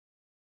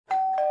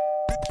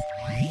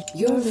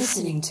You're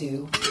listening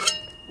to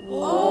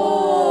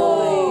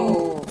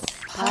Whoa!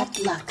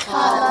 Potluck.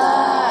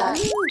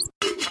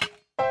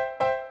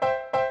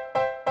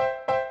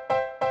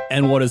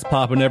 And what is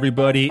poppin',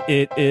 everybody?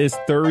 It is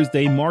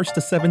Thursday, March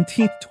the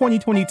 17th,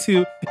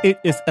 2022. It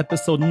is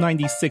episode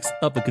 96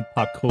 of the Good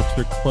Pop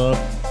Culture Club.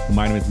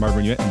 My name is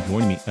Marvin Yuet, and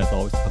joining me, as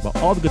always, to talk about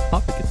all the good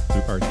pop that gets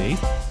through our days,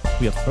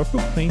 we have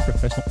self-proclaimed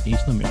professional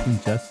Asian American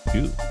Jess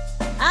Ju.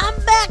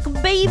 I'm back,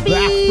 baby!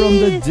 Back from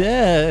the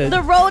dead!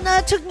 The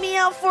Rona took me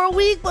out for a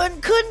week,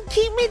 but couldn't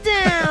keep me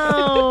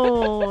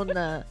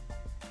down.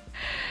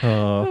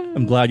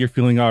 I'm glad you're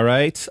feeling all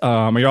right.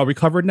 Are you all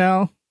recovered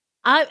now?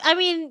 I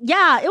mean,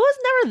 yeah, it was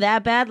never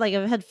that bad. Like,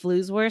 I've had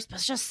flus worse, but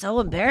it's just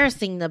so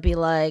embarrassing to be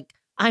like,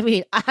 I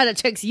mean, I had to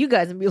text you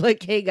guys and be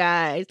like, hey,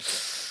 guys,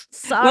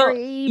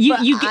 sorry, but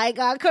I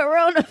got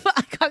corona.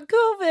 I got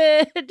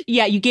COVID.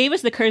 Yeah, you gave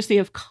us the courtesy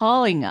of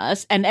calling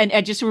us. And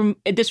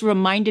this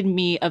reminded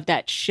me of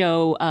that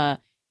show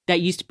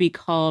that used to be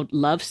called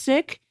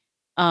Lovesick.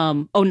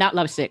 Not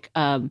Lovesick.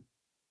 What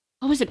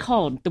was it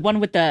called? The one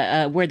with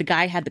the where the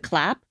guy had the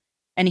clap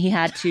and he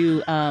had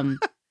to...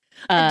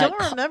 I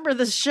don't remember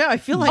this show. I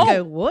feel like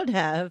I would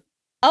have.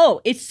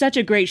 Oh, it's such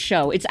a great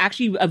show. It's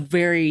actually a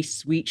very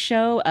sweet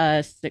show.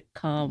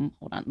 Sitcom.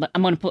 Hold on.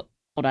 I'm going to put...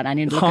 Hold on. I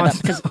need to look it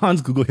up. Because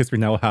Han's Google history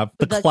now will have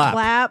the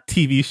clap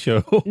TV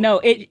show.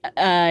 No,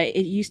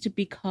 it used to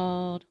be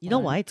called... You know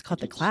why it's called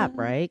The Clap,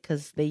 right?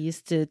 Because they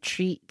used to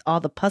treat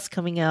all the pus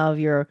coming out of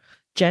your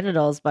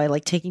genitals by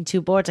like taking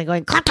two boards and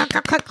going clap, clap,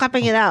 clap, clap,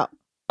 clapping it out.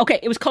 Okay,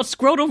 it was called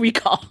Scrotal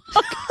Recall.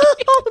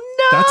 Oh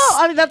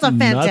no! That's a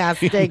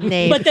fantastic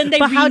name. But then they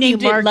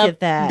renamed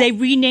it that? They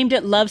renamed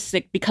it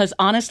Lovesick because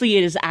honestly,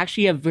 it is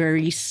actually a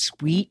very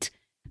sweet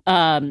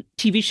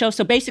TV show.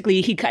 So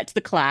basically, he cuts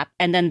the clap,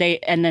 and then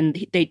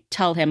they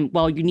tell him,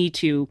 "Well, you need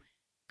to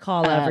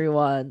call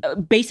everyone."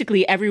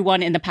 Basically,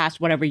 everyone in the past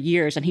whatever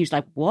years, and he's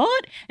like,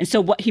 "What?" And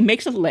so he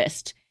makes a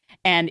list,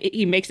 and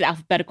he makes it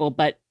alphabetical,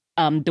 but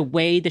the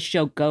way the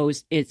show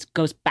goes, it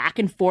goes back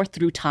and forth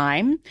through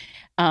time.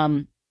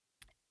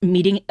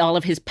 Meeting all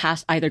of his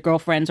past either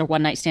girlfriends or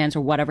one night stands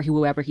or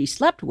whoever he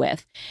slept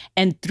with.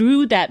 And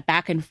through that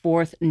back and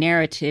forth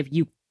narrative,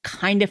 you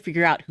kind of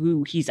figure out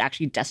who he's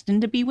actually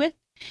destined to be with.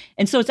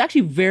 And so it's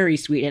actually very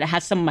sweet. And it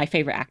has some of my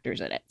favorite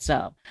actors in it.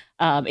 So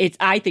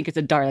I think it's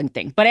a darling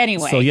thing. But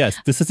anyway. So yes,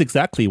 this is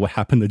exactly what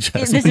happened to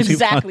Jess. This is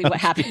exactly what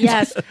happened.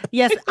 Yes.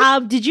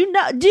 Did you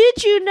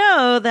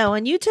know that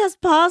when you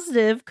test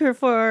positive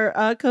for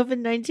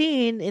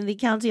COVID-19 in the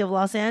county of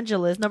Los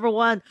Angeles, number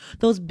one,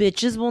 those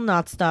bitches will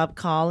not stop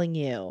calling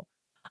you.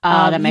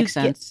 That makes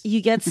sense.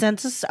 You get sent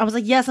to. I was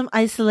like, yes, I'm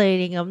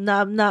isolating. I'm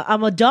not.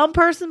 I'm a dumb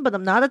person, but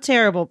I'm not a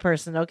terrible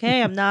person.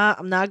 Okay, I'm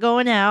not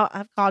going out.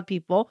 I've called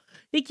people.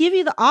 They give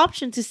you the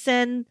option to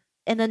send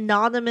an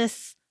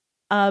anonymous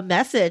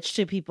message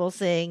to people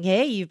saying,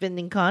 "Hey, you've been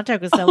in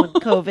contact with someone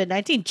with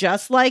COVID-19,"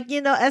 just like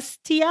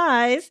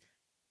STIs.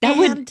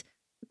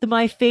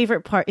 My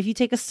favorite part: if you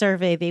take a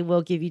survey, they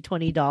will give you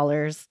 $20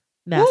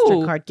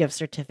 MasterCard gift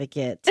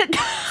certificate.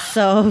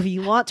 So if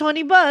you want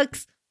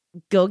 $20.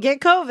 Go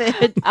get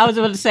COVID. I was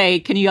about to say,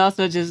 can you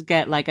also just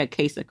get like a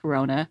case of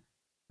Corona?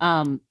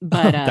 But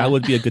that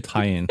would be a good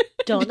tie-in.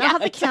 Don't know how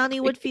the county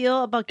would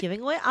feel about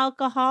giving away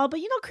alcohol, but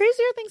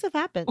crazier things have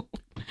happened.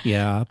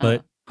 Yeah,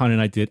 but Han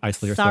and I did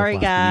isolate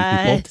ourselves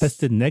last week. We both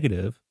tested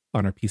negative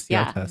on our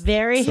PCR test.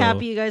 Very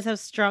happy you guys have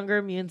stronger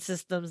immune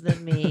systems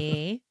than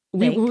me.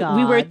 We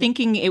were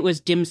thinking it was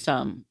dim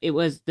sum. It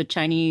was the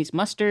Chinese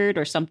mustard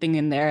or something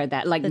in there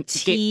that like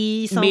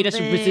made us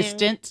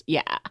resistant.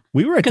 Yeah,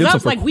 we were at dim sum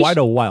for quite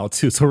a while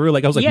too. So we were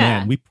like, I was like,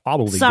 man, we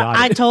probably got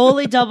it. I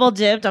totally double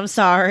dipped. I'm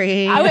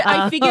sorry.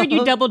 I figured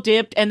you double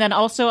dipped, and then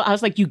also I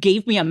was like, you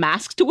gave me a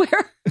mask to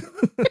wear.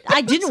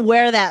 I didn't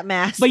wear that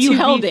mask, but you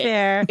held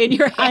it in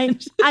your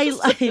hands.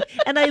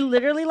 I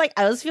literally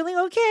I was feeling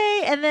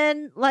okay, and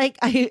then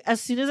as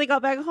soon as I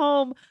got back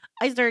home,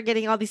 I started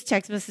getting all these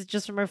text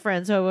messages from my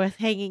friends who I was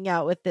hanging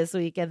out with this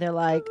week, and they're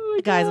like,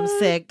 guys, I'm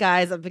sick.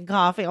 Guys, I've been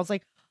coughing. I was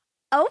like,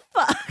 oh,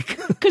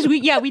 fuck. Because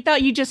we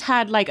thought you just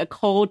had like a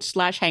cold /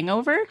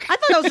 hangover. I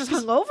thought I was just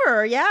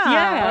hungover.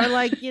 Yeah.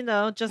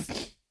 Or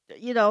just,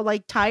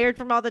 tired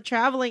from all the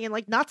traveling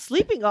and not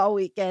sleeping all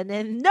weekend.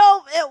 And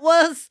no, it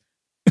was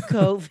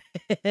COVID.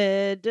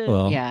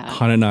 Well,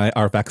 Han and I,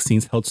 our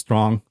vaccines held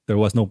strong. There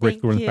was no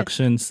breakthrough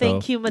infection. So.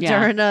 Thank you,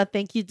 Moderna. Yeah.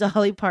 Thank you,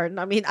 Dolly Parton.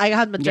 I mean, I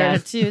had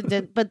Moderna too,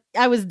 but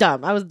I was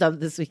dumb.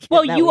 this weekend.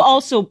 Well, you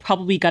also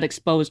probably got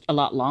exposed a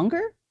lot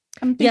longer.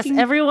 Yes,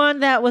 everyone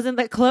that was in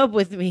that club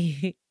with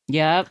me.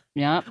 Yep.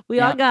 We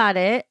all got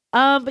it.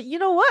 But you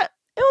know what?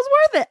 It was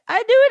worth it.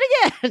 I'd do it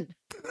again.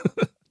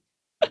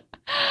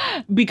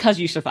 Because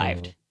you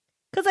survived.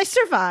 Because I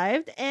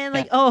survived, and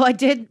I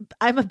did.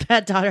 I'm a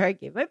bad daughter. I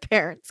gave my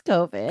parents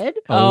COVID.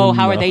 Oh,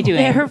 how are they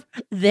doing?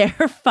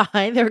 They're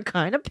fine. They're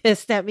kind of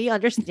pissed at me,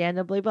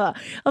 understandably. But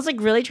I was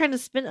really trying to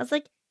spin. I was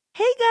like,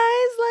 "Hey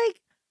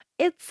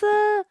guys,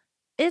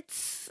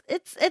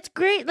 it's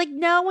great. Like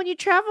now when you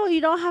travel,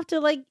 you don't have to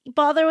like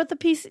bother with the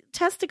PC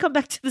test to come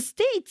back to the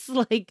States.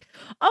 Like,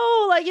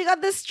 oh, like you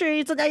got this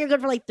straight, so now you're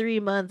good for like 3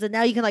 months, and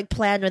now you can like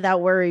plan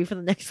without worry for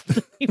the next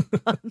 3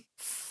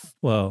 months.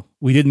 Well,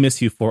 we did miss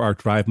you for our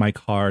Drive My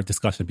Car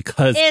discussion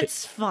because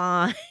It's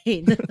fine.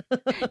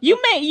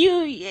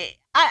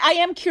 I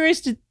am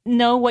curious to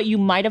know what you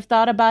might have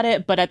thought about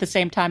it, but at the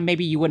same time,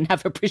 maybe you wouldn't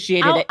have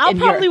appreciated it. I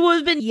probably would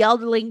have been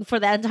yelling for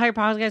the entire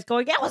podcast,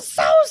 going, "It was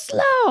so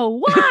slow.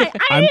 Why?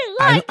 I didn't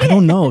like it." I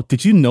don't know.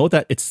 Did you know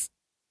that it's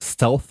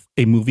Stealth,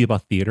 a movie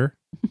about theater?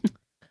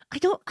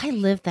 I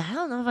lived that. I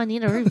don't know if I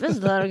need to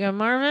revisit that again,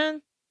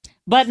 Marvin.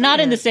 But not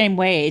in the same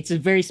way. It's a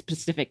very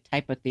specific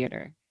type of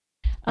theater.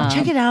 I'll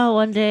check it out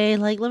one day.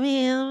 Like, let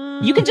me.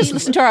 You can just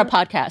listen to our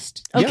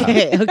podcast.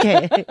 Okay,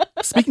 okay.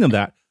 Speaking of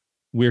that,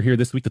 we're here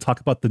this week to talk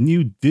about the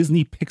new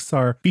Disney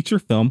Pixar feature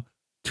film,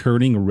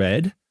 Turning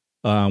Red,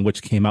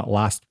 which came out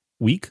last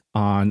week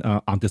on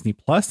Disney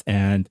Plus.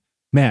 And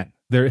man,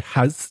 there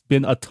has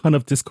been a ton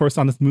of discourse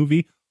on this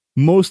movie,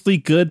 mostly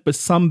good, but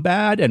some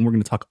bad. And we're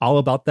going to talk all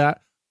about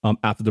that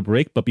after the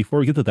break. But before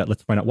we get to that,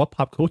 let's find out what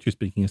pop culture is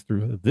speaking us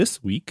through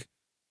this week.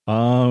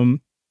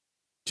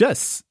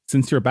 Jess,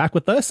 since you're back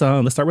with us,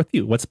 let's start with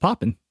you. What's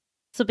popping?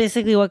 So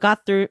basically, what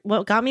got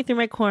me through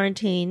my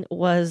quarantine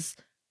was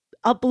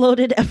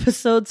uploaded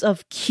episodes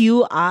of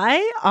QI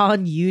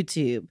on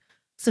YouTube.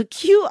 So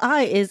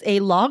QI is a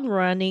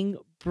long-running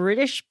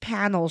British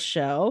panel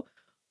show.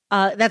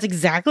 That's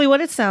exactly what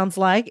it sounds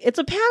like. It's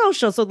a panel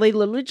show, so they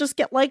literally just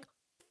get like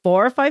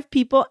 4 or 5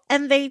 people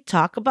and they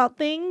talk about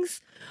things.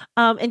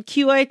 And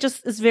QI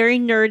just is very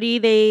nerdy.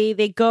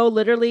 They go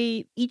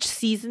literally, each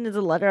season is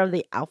a letter of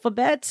the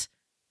alphabet.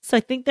 So I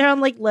think they're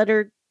on like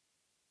letter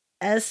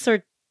S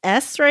or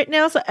S right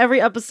now. So every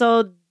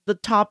episode, the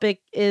topic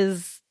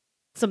is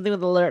something with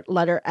the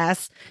letter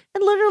S.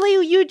 And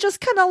literally, you just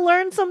kind of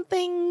learn some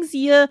things.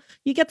 You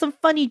get some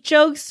funny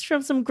jokes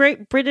from some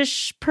great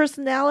British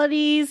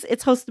personalities.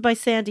 It's hosted by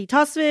Sandy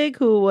Tosvig,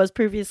 who was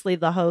previously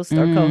the host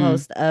or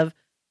co-host of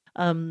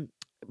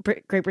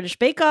Great British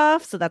Bake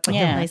Off. So that's like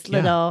a nice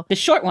little the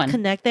short one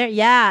connect there.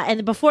 Yeah,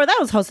 and before that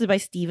was hosted by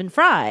Stephen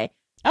Fry.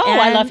 Oh,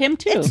 And I love him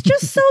too. It's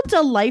just so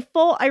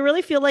delightful. I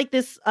really feel like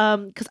this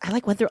because I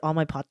like went through all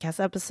my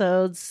podcast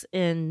episodes,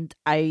 and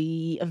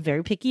I am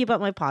very picky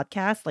about my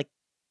podcast. Like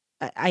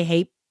I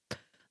hate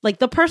like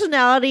the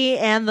personality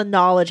and the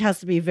knowledge has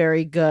to be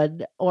very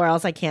good, or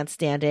else I can't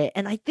stand it.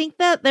 And I think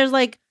that there's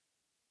like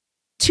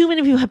too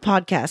many people have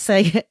podcasts.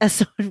 Like, as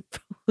someone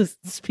who's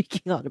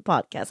speaking on a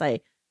podcast,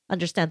 I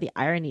understand the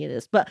irony of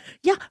this, but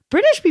yeah,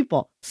 British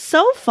people,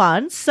 so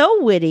fun,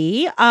 so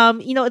witty.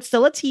 It's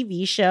still a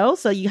TV show,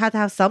 so you have to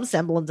have some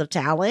semblance of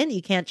talent.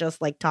 You can't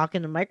just like talk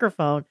in a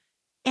microphone,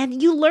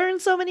 and you learn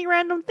so many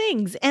random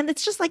things. And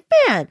it's just like,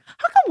 man,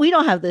 how come we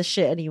don't have this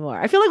shit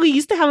anymore? I feel like we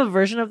used to have a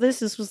version of this.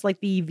 This was like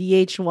the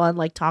VH1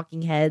 like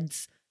Talking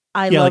Heads.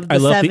 I love the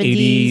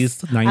 70s,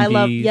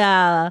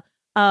 90s.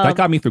 That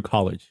got me through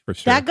college for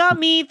sure. That got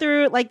me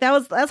through like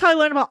that's how I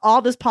learned about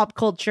all this pop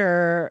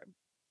culture.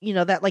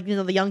 That like,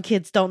 the young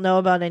kids don't know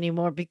about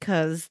anymore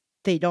because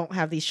they don't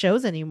have these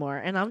shows anymore.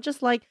 And I'm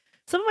just like,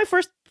 some of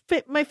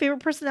my favorite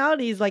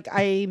personalities, like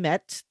I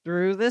met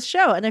through this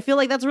show. And I feel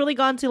like that's really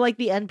gone to like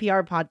the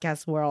NPR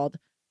podcast world,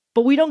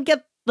 but we don't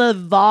get the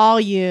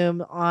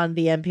volume on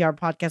the NPR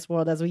podcast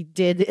world as we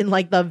did in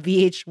like the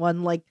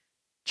VH1, like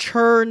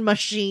churn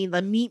machine,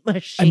 the meat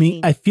machine. I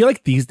mean, I feel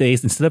like these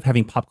days, instead of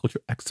having pop culture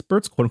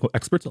experts, quote unquote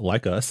experts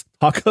like us,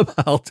 talk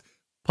about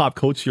pop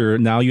culture,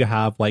 now you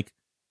have like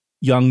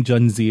young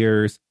Gen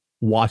Zers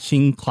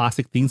watching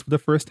classic things for the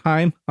first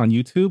time on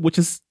YouTube, which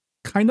is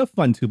kind of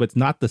fun too, but it's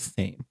not the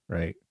same,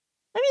 right?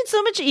 I mean,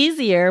 so much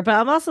easier, but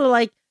I'm also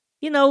like,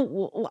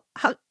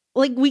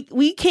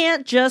 we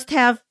can't just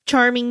have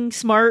charming,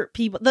 smart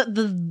people.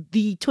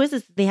 The twist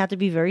is they have to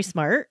be very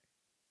smart,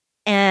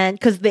 and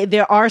because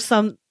there are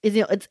some,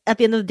 it's at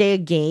the end of the day a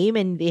game,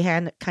 and they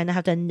kind of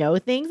have to know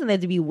things, and they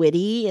have to be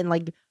witty and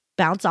like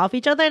bounce off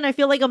each other. And I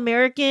feel like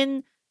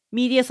American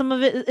media, some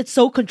of it's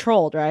so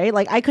controlled, right?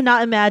 Like I could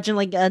not imagine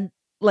like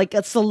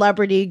a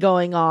celebrity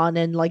going on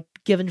and like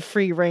given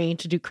free reign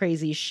to do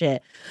crazy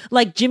shit.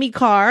 Like Jimmy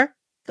Carr,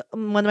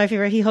 one of my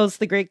favorite, he hosts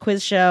the Great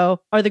Quiz Show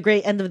or the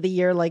Great End of the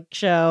Year like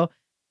show.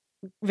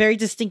 Very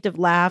distinctive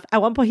laugh.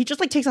 At one point, he just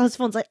like takes out his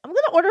phone, and is like, "I'm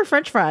gonna order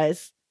French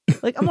fries."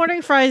 Like, I'm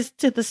ordering fries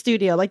to the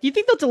studio. Like, do you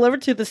think they'll deliver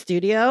to the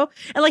studio?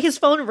 And like his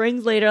phone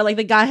rings later, like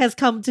the guy has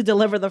come to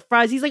deliver the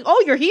fries. He's like,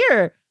 "Oh, you're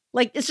here."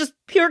 Like, it's just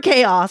pure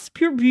chaos,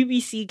 pure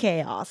BBC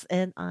chaos,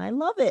 and I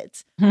love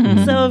it.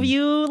 So if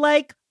you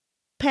like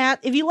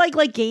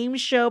game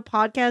show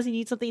podcasts, you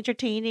need something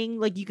entertaining,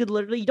 like you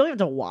don't even have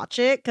to watch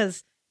it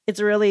because it's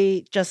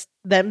really just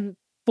them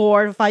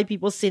 4 to 5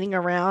 people sitting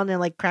around and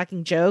like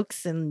cracking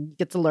jokes, and you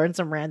get to learn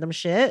some random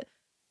shit.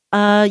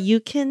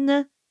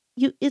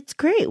 It's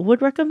great.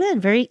 Would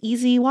recommend. Very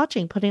easy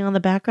watching, putting on the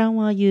background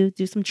while you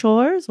do some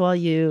chores, while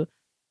you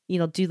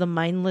do the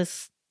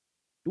mindless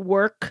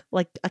work,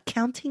 like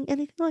accounting,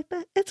 anything like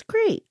that, it's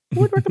great.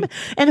 Would recommend.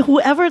 And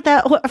whoever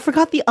I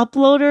forgot the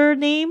uploader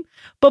name,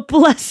 but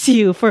bless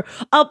you for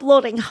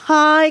uploading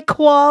high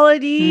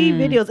quality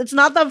videos. It's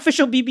not the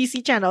official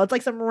BBC channel. It's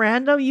like some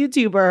random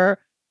YouTuber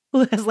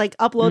who has like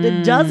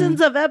uploaded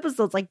dozens of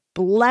episodes. Like,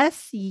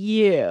 bless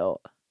you.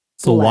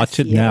 So Bless watch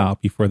it you. now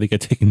before they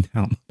get taken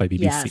down by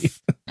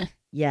BBC. Yes.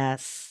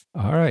 Yes.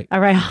 All right. All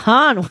right,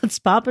 Han, what's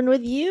popping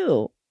with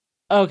you?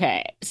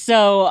 Okay,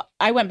 so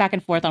I went back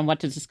and forth on what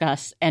to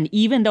discuss, and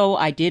even though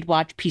I did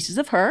watch Pieces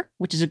of Her,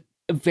 which is a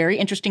very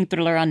interesting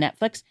thriller on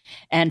Netflix,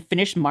 and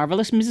finished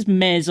Marvelous Mrs.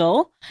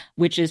 Maisel,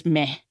 which is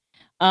meh,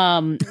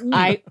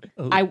 I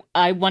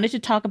wanted to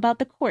talk about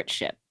The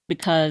Courtship,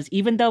 because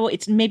even though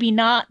it's maybe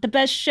not the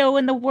best show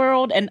in the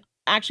world, and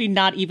actually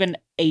not even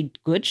a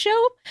good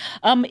show,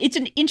 it's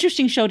an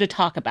interesting show to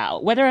talk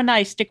about. Whether or not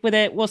I stick with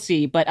it, we'll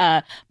see.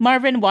 But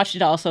Marvin watched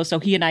it also, so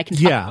he and I can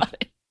talk about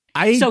it.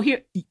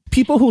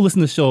 People who listen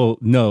to the show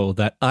know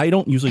that I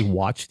don't usually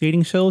watch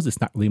dating shows.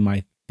 It's not really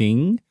my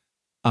thing.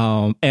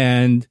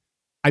 And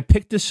I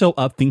picked this show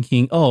up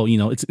thinking, oh,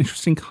 it's an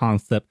interesting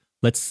concept.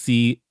 Let's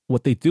see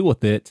what they do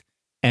with it.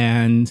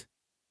 And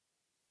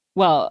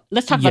well,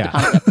 let's talk about the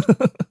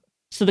concept.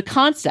 So the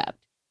concept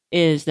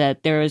is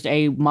that there is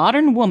a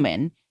modern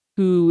woman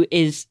who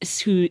is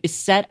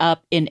set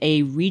up in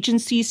a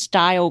Regency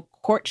style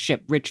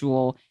courtship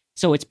ritual.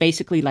 So it's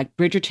basically like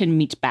Bridgerton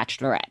meets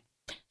Bachelorette.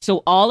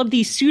 So all of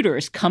these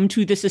suitors come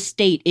to this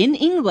estate in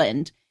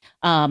England,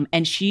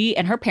 and she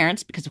and her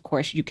parents, because of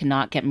course you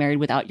cannot get married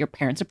without your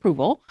parents'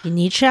 approval. You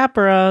need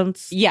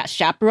chaperones. Yes,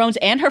 chaperones,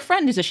 and her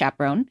friend is a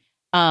chaperone.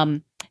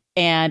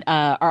 And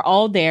are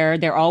all there.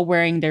 They're all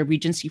wearing their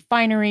Regency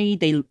finery.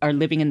 They are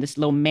living in this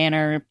low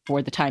manor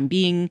for the time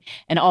being.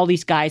 And all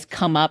these guys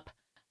come up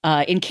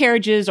in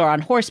carriages or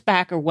on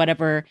horseback or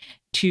whatever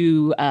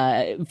to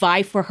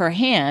vie for her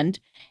hand.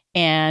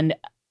 And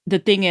the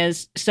thing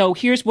is, so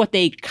here's what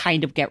they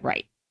kind of get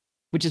right,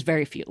 which is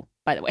very few,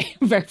 by the way,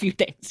 very few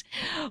things.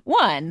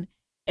 One,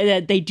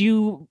 they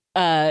do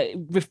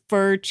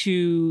refer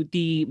to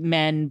the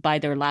men by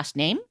their last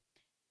name.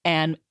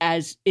 And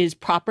as is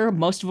proper,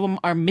 most of them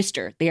are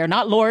Mr. They are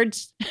not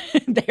lords.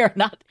 They are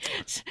not.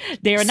 See,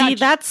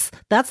 that's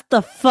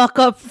the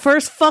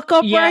first fuck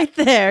up right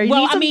there. You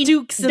need some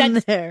dukes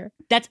in there.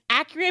 That's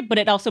accurate, but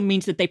it also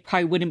means that they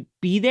probably wouldn't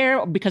be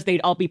there because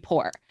they'd all be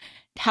poor.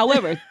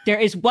 However, there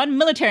is one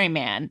military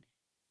man,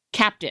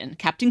 Captain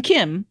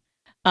Kim,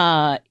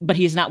 but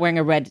he's not wearing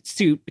a red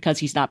suit because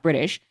he's not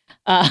British.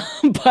 So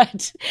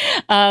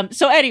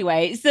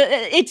anyway,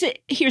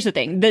 here's the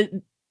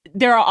thing.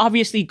 There are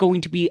obviously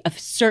going to be a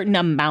certain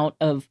amount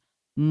of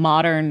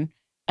modern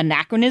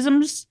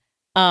anachronisms.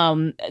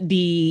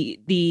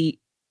 The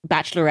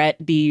Bachelorette,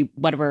 the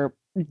whatever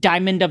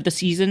diamond of the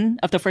season,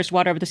 of the first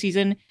water of the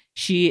season,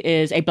 she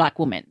is a Black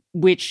woman,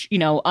 which,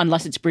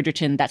 unless it's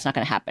Bridgerton, that's not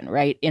going to happen,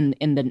 right? In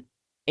the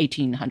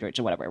 1800s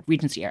or whatever,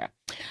 Regency era.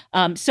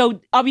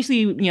 So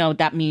obviously,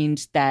 that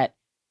means that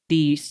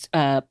the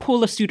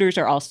pool of suitors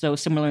are also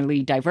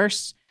similarly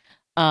diverse.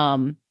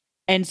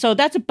 And so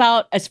that's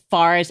about as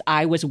far as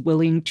I was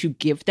willing to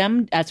give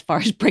them as far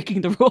as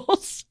breaking the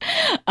rules.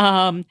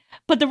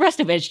 But the rest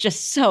of it is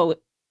just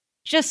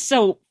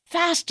so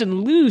fast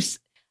and loose.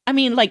 I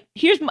mean, like,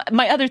 here's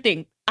my other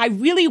thing. I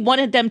really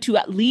wanted them to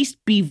at least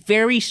be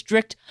very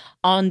strict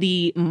on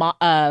the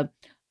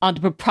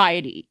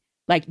propriety.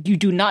 Like, you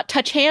do not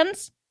touch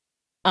hands.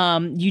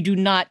 You do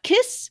not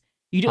kiss.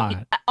 You do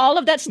all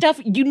of that stuff.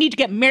 You need to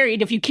get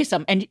married if you kiss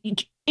them. And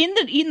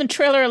in the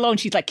trailer alone,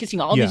 she's like kissing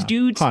all these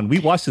dudes. Han, we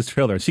watched this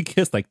trailer. She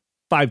kissed like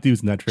 5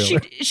 dudes in that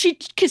trailer. She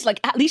kissed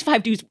like at least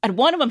 5 dudes. And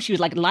one of them, she was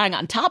like lying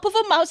on top of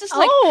him. I was just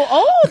like,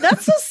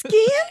 that's so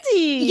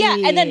scanty. Yeah,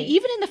 and then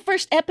even in the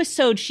first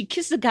episode, she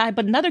kisses a guy,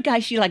 but another guy,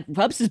 she like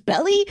rubs his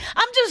belly.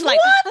 I'm just like,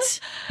 what?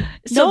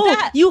 So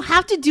you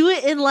have to do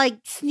it in like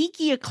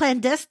sneaky or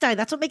clandestine.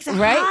 That's what makes it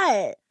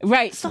hot.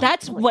 Right. So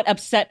that's what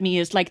upset me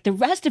is like the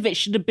rest of it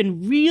should have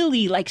been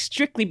really like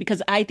strictly,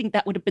 because I think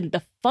that would have been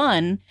the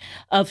fun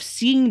of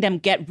seeing them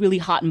get really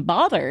hot and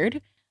bothered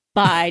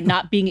by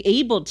not being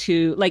able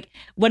to, like,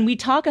 when we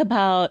talk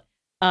about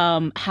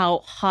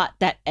how hot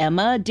that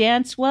Emma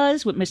dance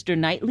was with Mr.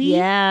 Knightley.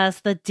 Yes,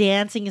 the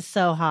dancing is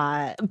so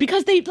hot.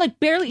 Because they like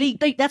barely,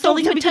 that's the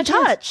only time you can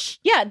touch.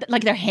 Yeah,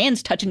 like their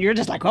hands touch and you're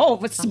just like, oh,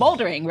 it's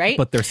smoldering, right?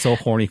 But they're so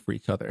horny for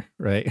each other,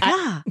 right?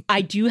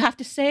 I do have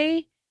to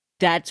say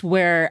that's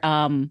where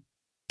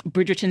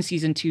Bridgerton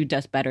season 2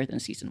 does better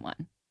than season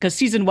 1. Because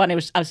season 1, I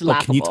was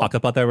laughable. Can you talk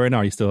about that right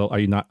now? Are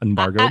you not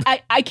embargoed?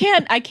 I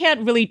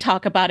can't really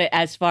talk about it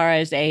as far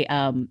as a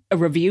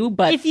review,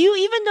 but if you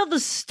even know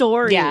the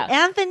story,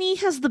 Anthony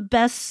has the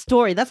best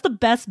story. That's the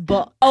best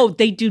book. Oh,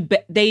 they do.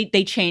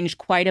 They change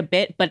quite a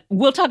bit, but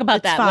we'll talk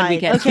about that when we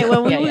get. Okay,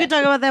 well, we can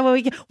talk about that when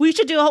we get. We need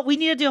to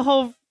do a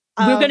whole.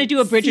 We're going to do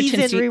a Bridgerton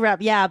season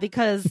rewrap,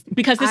 because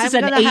this is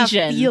an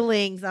Asian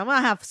feelings. I'm gonna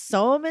have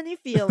so many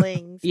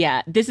feelings.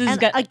 This is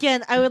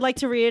again. I would like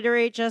to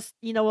reiterate. Just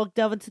we'll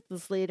delve into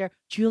this later.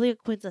 Julia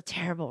Quinn's a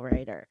terrible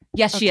writer.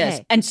 Yes, she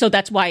is, and so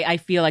that's why I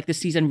feel like this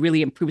season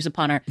really improves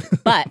upon her.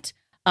 But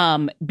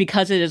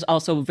because it is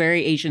also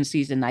very Asian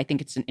season. I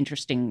think it's an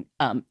interesting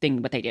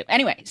thing what they do.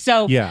 Anyway,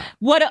 so Yeah.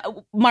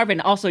 what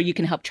Marvin? Also, you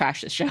can help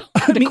trash this show.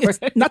 I mean, it's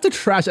not to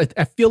trash.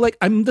 I feel like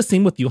I'm the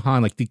same with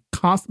Yuhan. Like the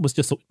concept was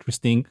just so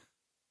interesting,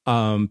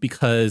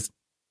 because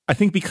I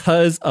think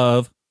because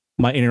of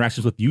my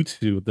interactions with you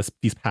two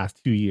these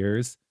past 2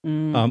 years,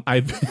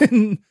 I've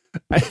been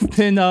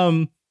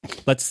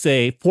let's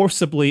say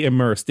forcibly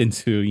immersed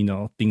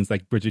into things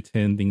like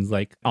Bridgerton, things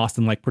like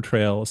Austen-like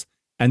portrayals,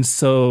 and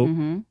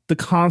so the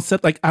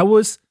concept, like I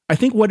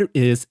think what it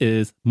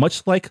is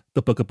much like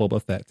the Book of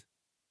Boba Fett.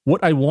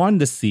 What I wanted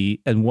to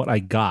see and what I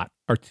got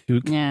are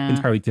two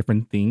entirely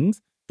different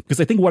things. Because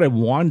I think what I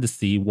wanted to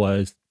see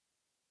was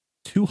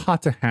Too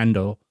Hot to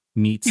Handle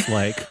meets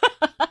like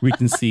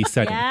Regency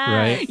setting,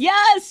 right?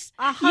 Yes.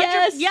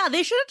 100. Yeah,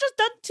 they should have just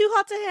done Too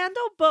Hot to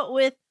Handle, but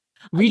with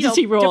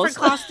Regency rules, different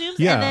costumes,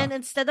 Yeah. and then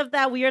instead of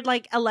that weird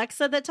like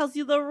Alexa that tells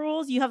you the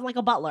rules, you have like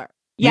a butler.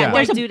 Yeah,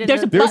 Yeah.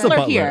 there's a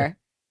butler here.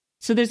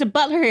 So there's a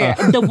butler here.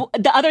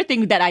 The other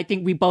thing that I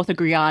think we both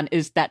agree on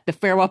is that the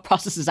farewell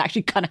process is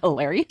actually kind of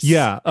hilarious.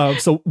 Yeah.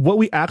 So what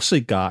we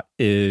actually got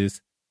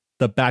is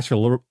the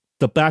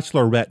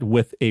Bachelorette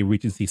with a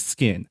Regency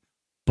skin,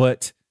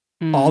 but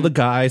all the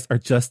guys are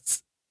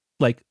just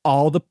like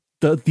all the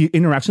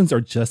interactions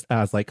are just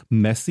as like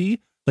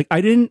messy. Like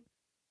I think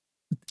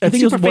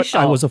it was what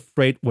I was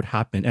afraid would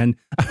happen, and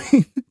I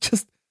mean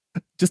just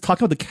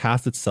talking about the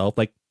cast itself,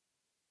 like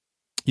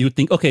you would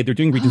think, okay, they're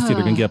doing Regency,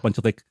 they're gonna get a bunch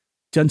of like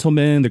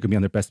gentlemen, they're gonna be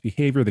on their best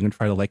behavior, they're gonna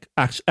try to like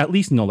at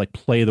least like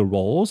play the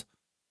roles,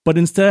 but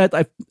instead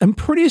I'm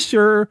pretty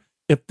sure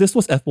if this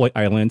was F-Boy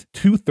Island,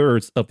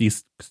 2/3 of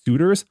these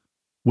suitors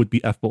would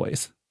be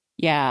F-boys.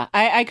 Yeah,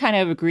 I kind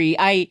of agree.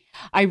 I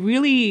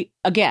really,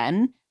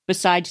 again,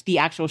 besides the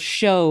actual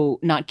show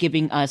not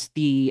giving us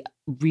the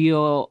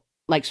real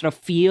like sort of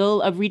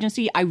feel of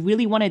Regency, I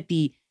really wanted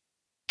the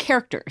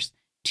characters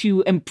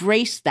to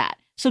embrace that.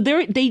 So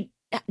we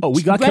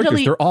got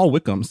characters. They're all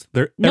Wickams.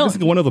 Every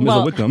single one of them is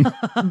a Wickham.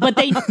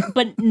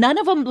 but none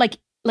of them like,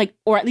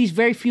 or at least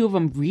very few of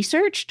them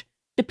researched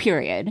the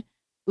period.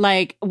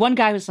 Like one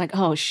guy was like,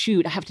 "Oh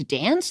shoot, I have to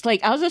dance."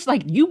 Like I was just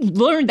like, "You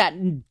learned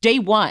that day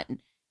one,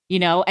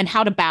 and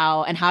how to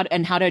bow and how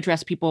to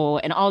address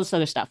people and all this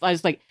other stuff." I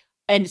was like,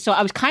 and so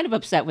I was kind of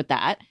upset with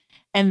that.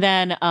 And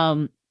then,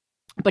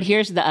 but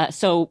here's the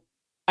so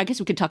I guess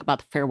we could talk about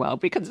the farewell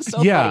because it's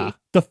so funny.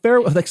 The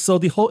farewell, like so,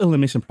 the whole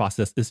elimination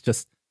process is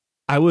just.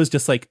 I was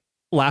just like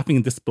laughing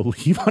in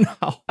disbelief on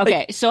how.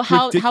 So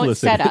how it's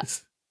set up,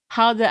 is.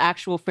 how the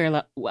actual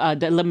the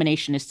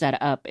elimination is set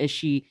up is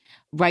she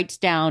writes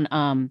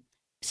down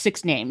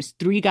 6 names,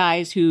 3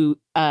 guys who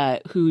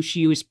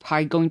she was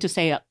probably going to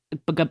say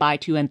goodbye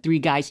to, and 3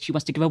 guys she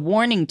wants to give a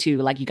warning to,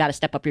 like you got to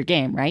step up your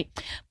game, right?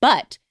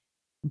 But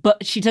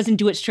she doesn't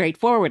do it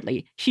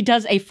straightforwardly. She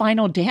does a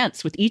final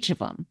dance with each of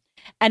them.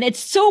 And it's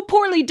so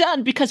poorly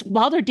done because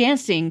while they're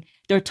dancing,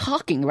 they're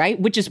talking, right?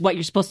 Which is what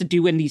you're supposed to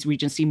do in these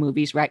Regency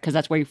movies, right? Because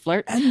that's where you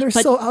flirt. And they're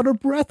so out of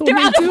breath when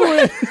they do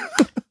it.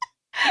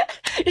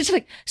 It's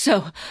like,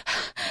 so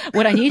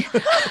what I need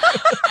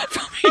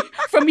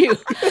from you.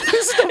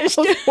 It's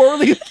so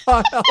poorly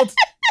thought out.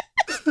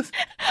 But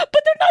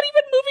they're not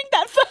even moving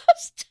that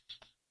fast.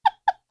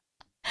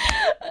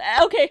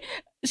 Okay,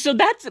 so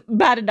that's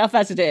bad enough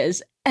as it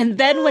is. And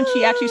then when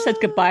she actually says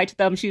goodbye to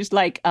them, she's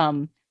like,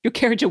 your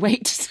carriage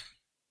awaits.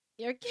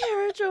 Your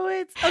carriage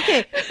awaits.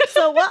 Okay,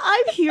 so what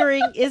I'm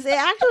hearing is it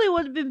actually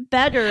would have been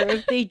better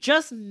if they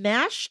just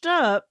mashed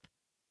up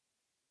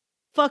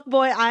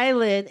Fuckboy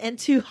Island and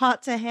Too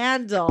Hot to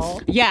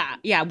Handle.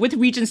 Yeah, with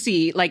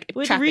Regency, like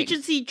with trapping.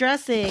 Regency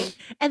dressing.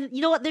 And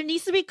you know what? There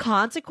needs to be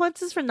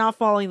consequences for not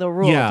following the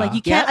rules. Yeah. Like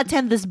you can't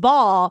attend this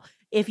ball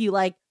if you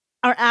like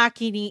are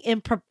acting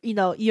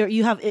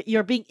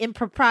you're being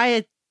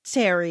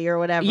improprietary or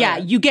whatever. Yeah,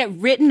 you get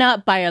written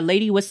up by a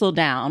lady whistle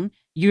down.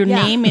 Your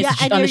name is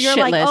and on the you're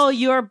shit like, list. oh,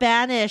 you're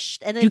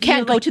banished, and then you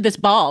can't go to this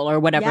ball or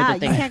whatever the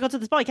thing. You can't go to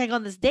this ball. You can't go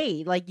on this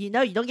date. Like you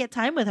don't get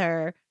time with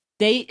her.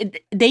 They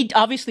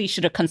obviously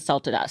should have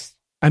consulted us.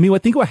 I mean, I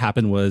think what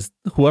happened was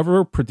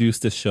whoever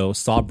produced this show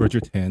saw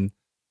Bridgerton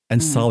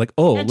and saw like,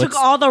 and took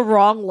all the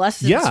wrong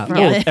lessons. From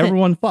it.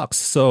 Everyone fucks,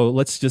 so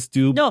let's just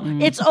do. No,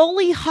 it's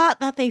only hot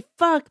that they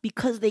fuck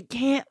because they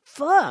can't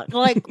fuck.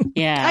 Like,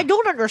 yeah, I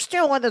don't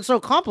understand why that's so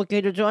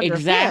complicated to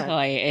understand.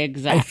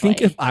 Exactly. I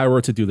think if I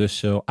were to do this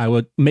show, I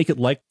would make it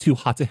like Too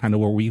Hot to Handle,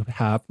 where we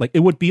have like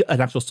it would be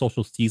an actual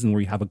social season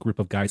where you have a group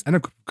of guys and a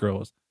group of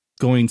girls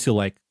going to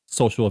like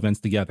social events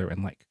together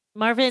and like.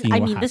 Marvin, I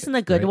mean this in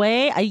a good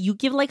way. You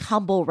give like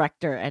humble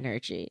rector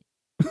energy.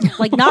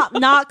 Like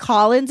not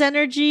Collins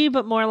energy,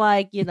 but more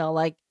like,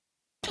 like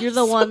you're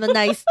the one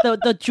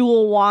the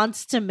Jewel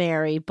wants to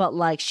marry, but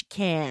like she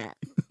can't.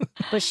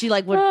 But she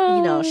like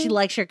would she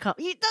likes your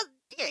you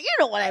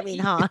know what I mean,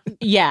 huh?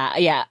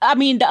 Yeah. I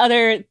mean, the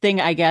other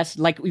thing, I guess,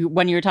 like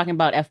when you were talking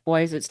about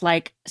F-Boys, it's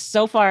like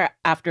so far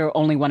after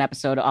only 1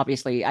 episode,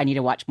 obviously I need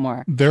to watch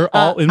more. They're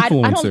all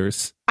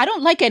influencers. I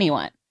don't like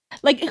anyone.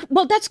 Like,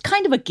 well, that's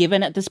kind of a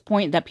given at this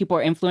point that people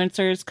are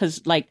influencers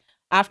because like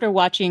after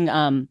watching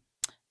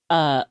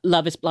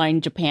Love is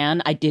Blind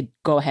Japan, I did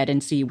go ahead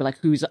and see like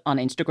who's on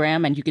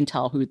Instagram, and you can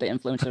tell who the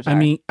influencers are. I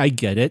mean, I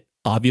get it.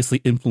 Obviously,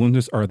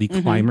 influencers are the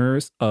Mhm.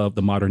 climbers of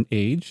the modern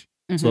age.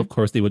 So, Mhm. of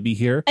course, they would be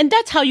here. And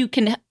that's how you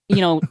can,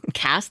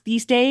 cast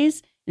these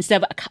days.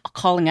 Instead of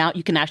calling out,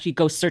 you can actually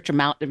go search them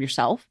out of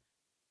yourself.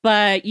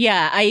 But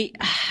yeah, I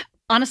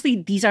honestly,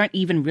 these aren't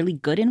even really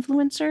good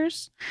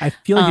influencers. I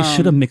feel like you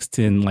should have mixed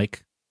in,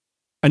 like,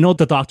 I know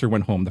the doctor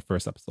went home the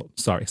first episode.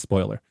 Sorry,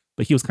 spoiler.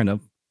 But he was kind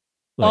of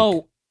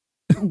like,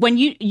 When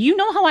you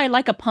know how I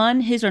like a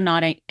pun, his or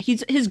not,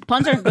 his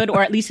puns are good,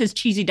 or at least his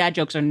cheesy dad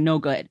jokes are no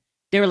good.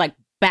 They were like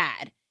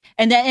bad.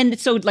 And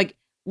so like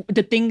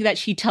the thing that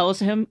she tells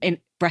him in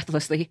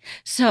breathlessly.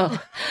 So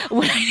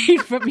what I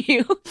need from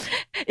you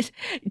is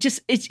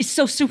just it's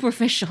so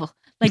superficial.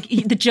 Like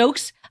the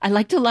jokes, I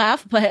like to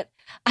laugh, but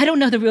I don't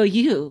know the real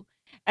you.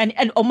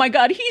 And oh my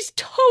God, he's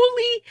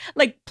totally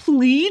like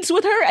pleads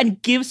with her and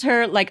gives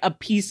her like a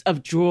piece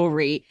of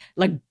jewelry,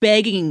 like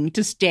begging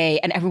to stay.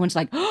 And everyone's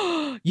like,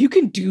 oh, you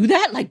can do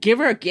that? Like give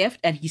her a gift.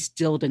 And he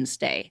still didn't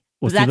stay.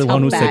 was he That's the how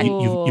one who said bad.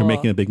 you're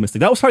making a big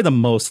mistake? That was probably the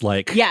most,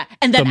 like, Yeah.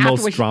 And then the most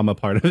afterwards, drama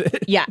part of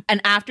it. yeah. And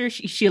after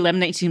she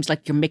eliminates, seems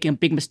like you're making a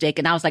big mistake.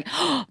 And I was like,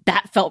 oh,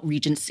 that felt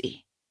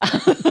Regency.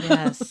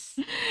 Yes.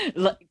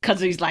 Because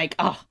he's like,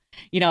 oh,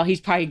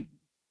 he's probably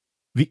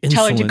The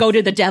tell her to insolence. go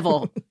to the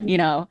devil,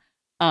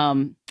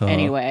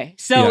 Anyway,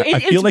 so Yeah, I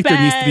feel it's like bad.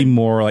 there needs to be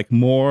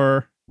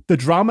more. The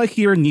drama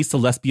here needs to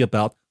less be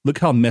about look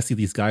how messy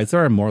these guys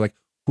are, and more like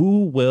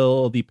who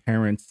will the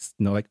parents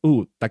like?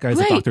 Ooh, that guy's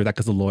Right. a doctor, that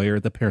guy's a lawyer.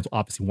 The parents will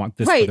obviously want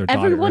this for Right. their daughter.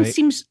 Everyone right?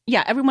 seems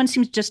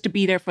just to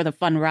be there for the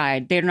fun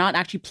ride. They're not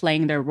actually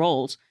playing their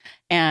roles.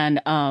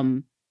 And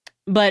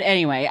but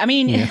anyway, I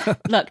mean, Yeah.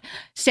 look,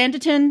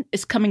 Sanditon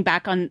is coming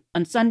back on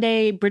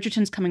Sunday.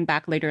 Bridgerton's coming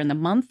back later in the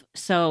month.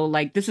 So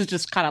like this is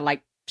just kind of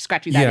like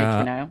scratching that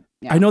Yeah. itch,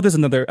 Yeah. I know there's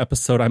another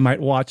episode. I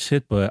might watch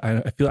it, but I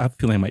have a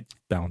feeling I might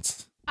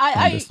bounce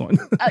on this one.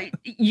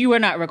 You are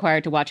not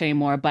required to watch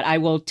anymore, but I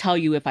will tell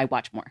you if I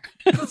watch more.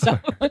 So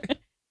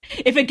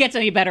if it gets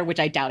any better, which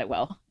I doubt it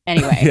will.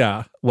 Anyway.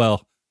 Yeah.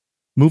 Well,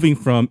 moving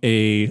from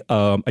a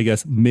I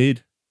guess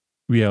mid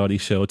reality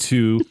show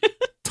to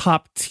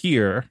top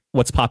tier,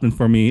 what's popping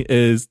for me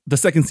is the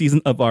second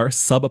season of our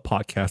sub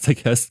podcast, I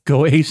guess,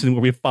 Go Asian,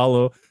 where we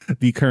follow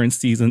the current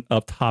season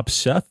of Top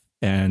Chef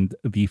and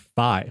the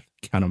five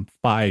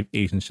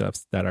Asian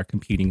chefs that are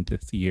competing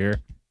this year.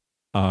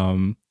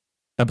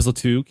 Episode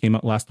 2 came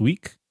out last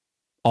week.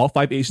 All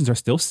 5 Asians are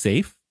still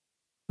safe.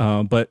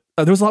 But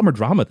there was a lot more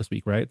drama this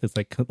week, right? There's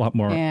like a lot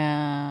more.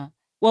 Yeah.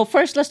 Well,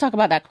 first, let's talk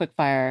about that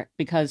quickfire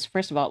because,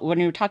 first of all, when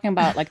you were talking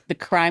about like the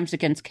crimes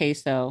against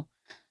Queso,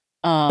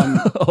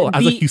 As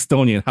a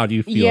Houstonian, how do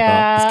you feel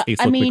about this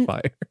queso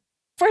quickfire?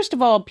 First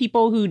of all,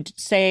 people who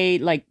say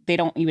like they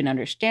don't even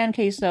understand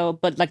queso,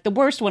 but like the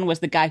worst one was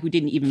the guy who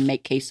didn't even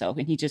make queso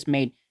and he just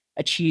made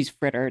a cheese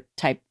fritter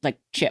type like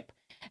chip,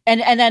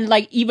 and then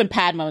like even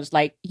Padma was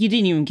like, you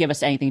didn't even give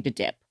us anything to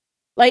dip.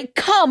 Like,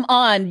 come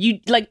on,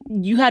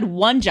 you had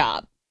one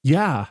job.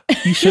 Yeah,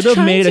 he should have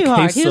made a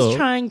queso. He was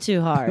trying too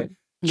hard.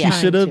 He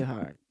should have. Too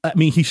hard. I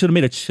mean, he should have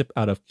made a chip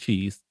out of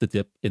cheese to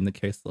dip in the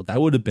queso.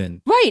 That would have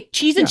been Right,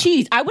 cheese and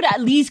cheese. I would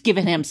at least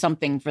given him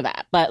something for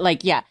that. But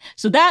like, yeah.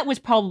 So that was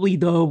probably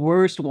the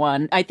worst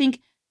one. I think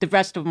the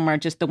rest of them are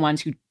just the ones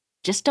who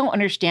just don't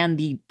understand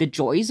the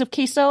joys of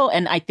queso.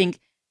 And I think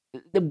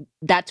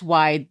that's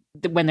why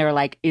when they're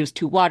like, it was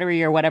too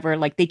watery or whatever,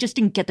 like they just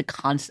didn't get the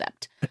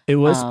concept. It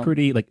was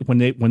pretty like when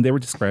they were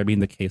describing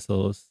the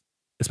quesos,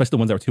 especially the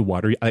ones that were too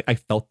watery. I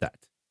felt that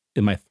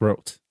in my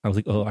throat. I was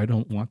like, oh, I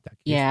don't want that.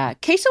 Queso. Yeah,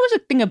 queso is a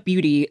thing of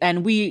beauty,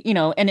 and we,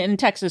 and in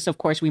Texas, of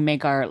course, we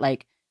make our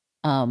like,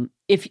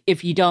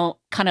 if you don't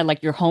kind of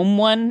like your home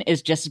one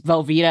is just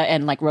Velveeta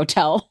and like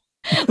Rotel.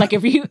 Like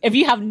if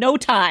you have no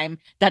time,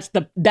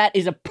 that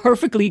is a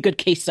perfectly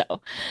good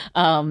queso.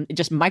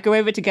 Just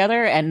microwave it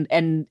together,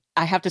 and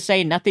I have to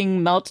say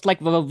nothing melts like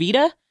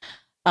Velveeta.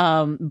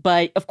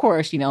 But of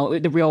course,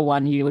 the real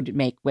one you would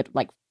make with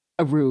like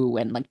a roux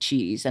and like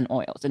cheese and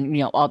oils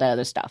and all that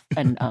other stuff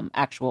and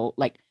actual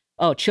like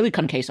chili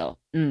con queso,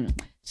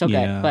 so good.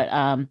 Yeah.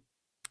 But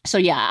so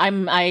yeah,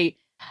 I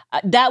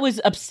that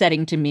was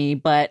upsetting to me,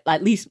 but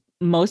at least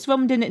most of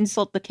them didn't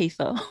insult the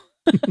queso.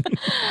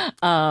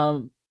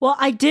 Well,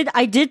 I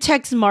did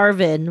text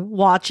Marvin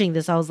watching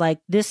this. I was like,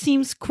 this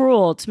seems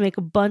cruel to make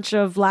a bunch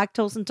of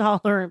lactose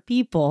intolerant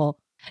people.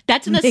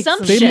 That's an Makes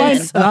some assumption. They might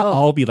So- not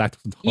all be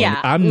lactose intolerant. Yeah,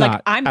 I'm like,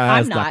 not I'm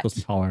as not. lactose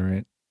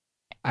intolerant.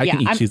 I Yeah,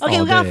 can eat I'm- cheese Okay,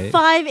 all we got day.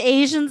 5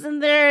 Asians in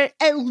there.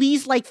 At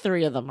least like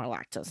 3 of them are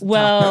lactose intolerant.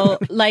 Well,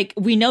 like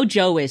we know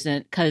Joe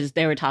isn't because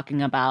they were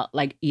talking about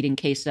like eating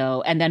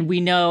queso, and then we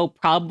know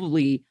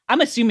probably I'm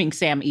assuming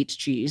Sam eats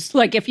cheese.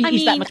 Like if he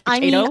eats that much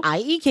potato, I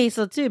eat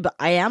queso too, but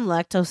I am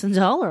lactose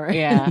intolerant.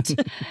 yeah.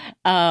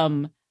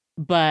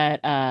 But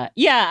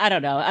yeah, I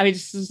don't know. I mean,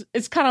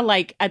 it's kind of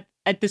like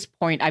at this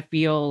point, I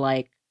feel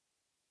like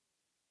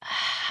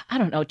I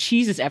don't know.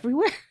 Cheese is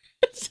everywhere.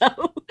 So,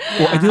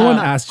 Well, I do want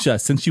to ask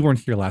Jess, since you weren't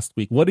here last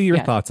week, what are your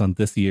Yeah. thoughts on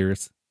this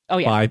year's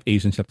 5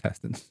 Asian chef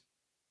testings?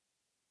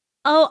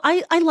 Oh,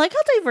 I like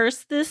how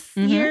diverse this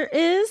Mhm. year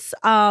is.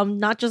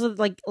 Not just with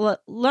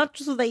not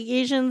just with the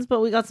Asians,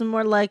 but we got some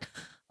more like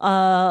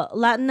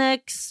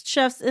Latinx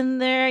chefs in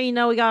there. You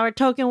know, we got our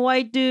token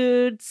white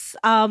dudes.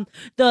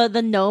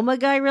 The Noma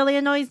guy really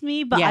annoys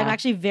me, but I'm Yeah.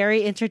 actually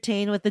very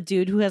entertained with the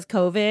dude who has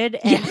COVID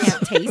and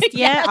Yes. can't taste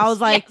yet. I Yes,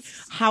 was like,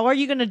 yes. how are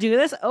you gonna do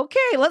this? Okay,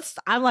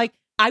 I'm like,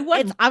 I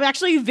want I'm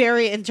actually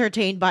very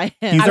entertained by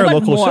him. He's I our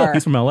want local more. chef.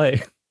 He's from LA.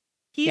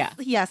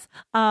 Yes.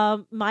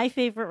 My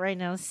favorite right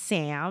now is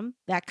Sam,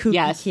 that kooky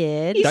Yes.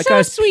 kid. He's That so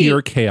guy's sweet.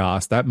 pure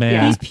chaos. That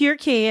man. He's pure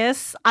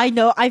chaos. I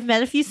know. I've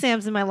met a few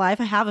Sams in my life.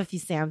 I have a few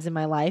Sams in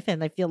my life,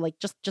 and I feel like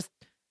just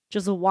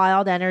a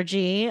wild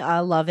energy. I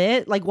love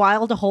it. Like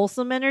wild,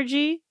 wholesome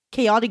energy,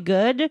 chaotic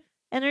good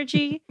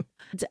energy.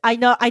 I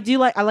know. I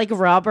like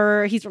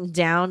Robert. He's from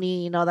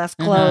Downey. You know, that's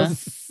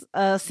close.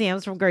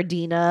 Sam's from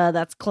Gardena.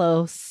 That's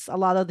close. A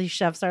lot of these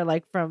chefs are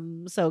like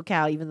from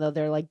SoCal, even though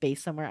they're like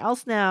based somewhere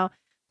else now.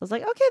 I was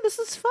like, okay, this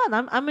is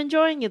fun. I'm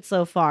enjoying it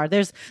so far.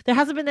 There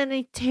hasn't been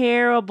any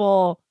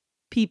terrible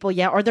people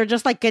yet, or they're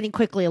just like getting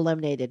quickly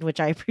eliminated, which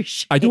I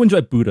appreciate. I do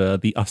enjoy Buddha,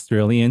 the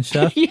Australian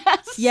chef.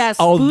 Yes. Yes,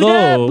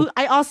 Although-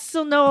 I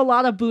also know a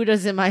lot of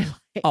Buddhas in my life.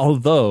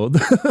 Although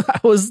I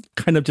was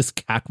kind of just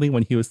cackling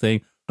when he was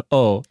saying,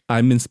 "Oh,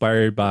 I'm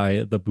inspired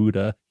by the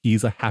Buddha.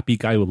 He's a happy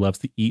guy who loves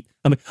to eat."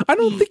 I'm like, I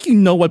don't think you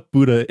know what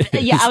Buddha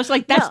is. Yeah, I was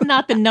like, that's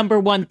not the number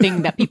one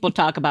thing that people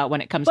talk about when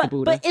it comes to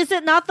Buddha. But is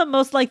it not the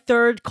most like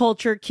third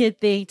culture kid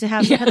thing to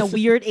have some kind of Yes.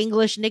 weird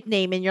English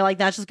nickname and you're like,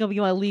 that's just gonna be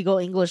my legal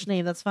English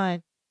name? That's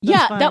fine. That's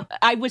yeah, fine.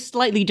 I was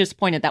slightly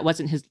disappointed that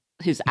wasn't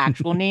his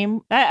actual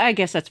name. I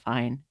guess that's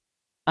fine.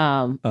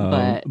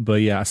 But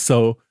But yeah,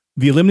 so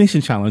the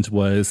elimination challenge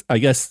was, I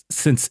guess,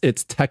 since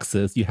it's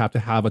Texas, you have to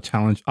have a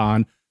challenge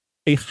on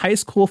a high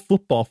school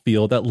football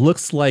field that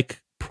looks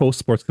like pro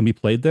sports can be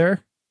played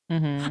there.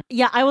 mhm.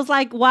 Yeah, I was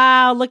like,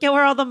 wow, look at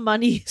where all the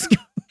money is going.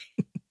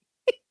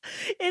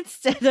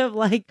 Instead of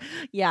like,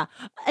 yeah.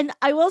 And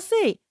I will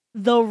say,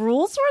 the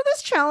rules for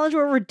this challenge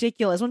were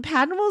ridiculous. When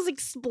Patton was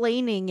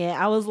explaining it,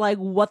 I was like,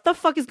 what the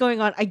fuck is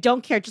going on? I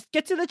don't care. Just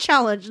get to the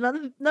challenge.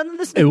 None of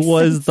this It makes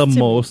was sense the to me.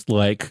 most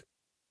like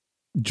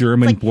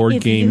German Like, board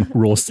if game you-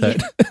 rule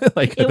set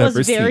like It I've was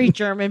ever very seen.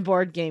 German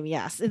board game.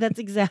 Yes, that's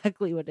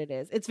exactly what it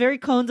is. It's very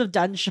Cones of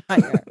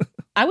Dunshire.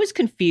 I was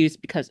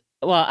confused because,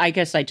 well, I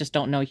guess I just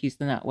don't know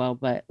Houston that well,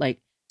 but like,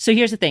 so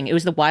here's the thing: it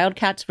was the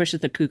Wildcats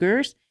versus the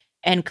Cougars,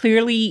 and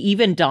clearly,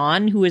 even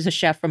Don, who is a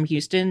chef from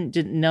Houston,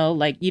 didn't know.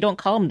 Like, you don't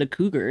call them the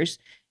Cougars.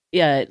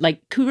 Yeah,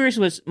 like Cougars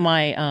was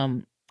my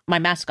my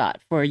mascot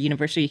for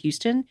University of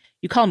Houston.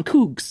 You call them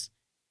Cougs.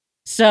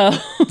 So,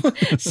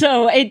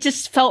 so it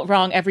just felt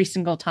wrong every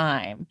single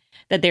time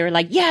that they were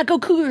like, "Yeah, go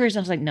Cougars."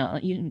 I was like, "No,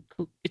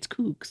 it's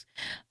Cougs."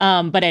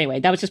 But anyway,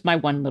 that was just my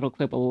one little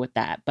quibble with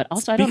that. But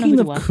also, I don't know Speaking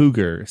who of it was.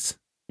 cougars,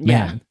 Yeah.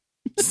 man,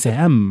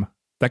 Sam,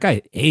 that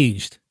guy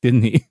aged,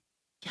 didn't he?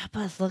 Yeah,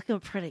 but it's looking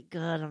pretty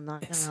good. I'm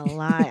not gonna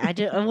lie.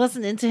 I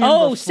wasn't into him. Oh,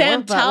 before,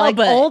 Sam but, like,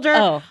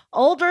 Talbot.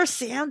 older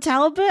Sam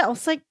Talbot. I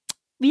was like,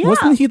 yeah,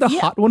 Wasn't he the yeah.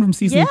 hot one from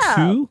season Yeah.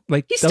 2?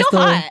 Like He's that's still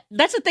the- hot.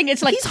 That's the thing.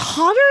 It's like He's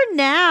hotter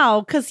now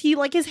because he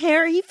like his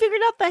hair. He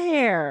figured out the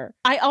hair.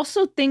 I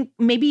also think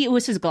maybe it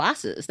was his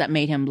glasses that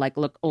made him like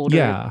look older.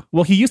 Yeah.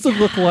 Well, he used to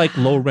look like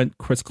low rent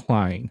Chris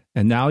Klein,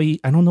 and now I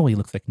don't know what he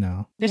looks like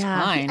now. It's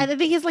fine. And I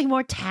think he's like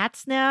more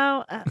tats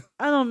now.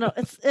 I don't know.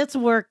 It's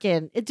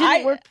working. It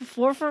didn't work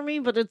before for me,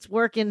 but it's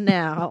working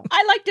now.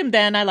 I liked him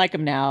then. I like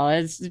him now.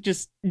 As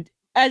just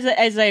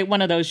as a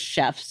one of those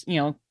chefs, you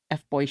know,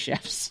 F boy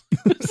chefs.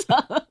 So,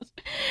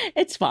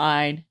 it's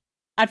fine.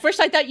 At first,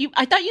 I thought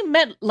you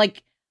meant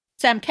like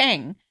Sam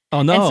Kang.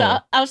 Oh no, And so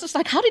I was just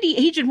like, how did he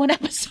age in one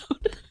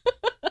episode?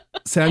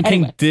 Sam Anyway.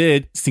 King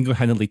did single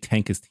handedly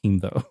tank his team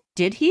though.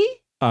 Did he?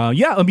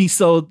 Yeah, I mean,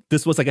 so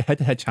this was like a head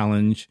to head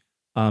challenge.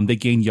 They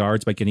gain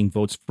yards by getting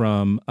votes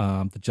from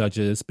the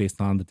judges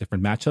based on the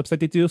different matchups that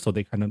they do. So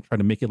they kind of try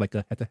to make it like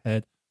a head to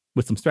head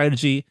with some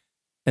strategy.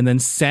 And then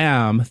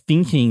Sam,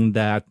 thinking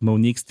that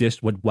Monique's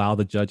dish would wow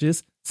the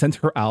judges, sent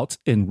her out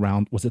in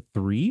round, was it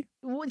 3?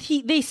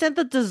 They sent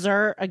the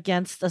dessert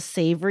against a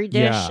savory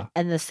dish, Yeah.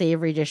 and the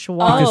savory dish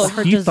won. Because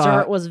Her he dessert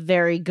thought- was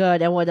very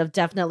good and would have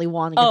definitely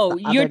won. Against Oh,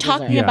 the you're other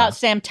talking dessert. Yeah. about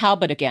Sam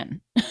Talbot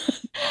again.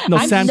 No,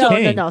 I'm- Sam no,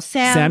 Kang. no,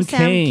 Sam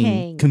Kang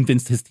Kang.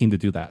 convinced his team to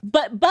do that.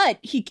 But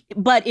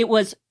it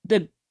was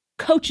the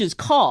coach's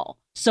call,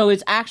 so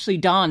it's actually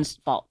Dawn's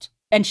fault.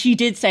 And she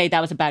did say that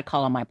was a bad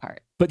call on my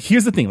part. But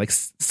here's the thing, like,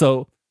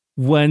 so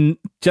when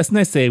Jess and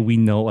I say we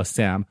know a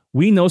Sam,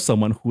 we know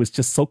someone who is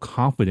just so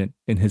confident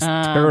in his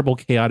terrible,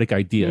 chaotic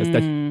ideas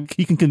that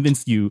he can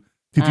convince you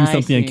to do I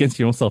something see. against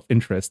your own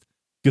self-interest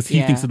because he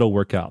Yeah. thinks it'll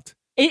work out.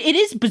 It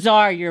is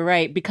bizarre, you're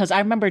right, because I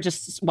remember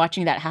just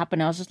watching that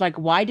happen. I was just like,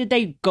 why did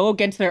they go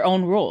against their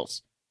own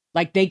rules?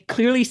 Like, they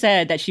clearly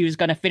said that she was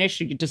going to finish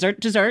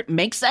dessert.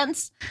 Makes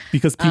sense.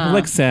 Because people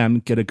like Sam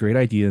get a great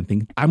idea and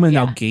think, I'm going to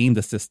now Yeah. game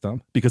the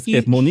system. Because He-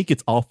 if Monique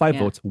gets all 5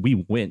 Yeah. votes, we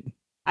win.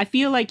 I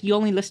feel like you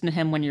only listen to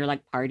him when you're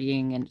like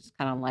partying and just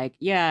kind of like,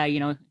 yeah, you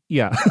know,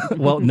 Yeah.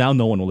 Well, now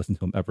no one will listen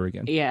to him ever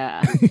again.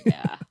 yeah,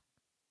 yeah.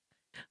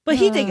 But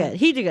he did good.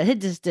 He did good.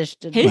 His dish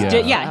did His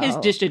well. his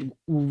dish did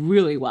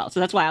really well. So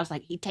that's why I was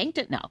like, he tanked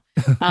it? No.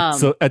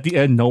 So at the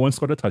end, no one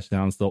scored a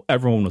touchdown, so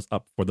everyone was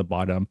up for the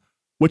bottom,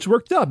 which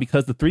worked out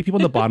because the three people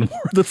in the bottom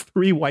were the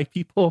three white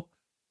people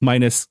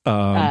minus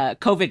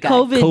COVID guy.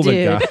 COVID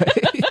dude.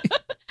 guy.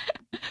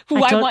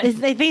 Who I want. I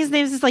think his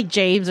name is like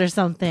James or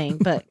something.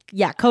 But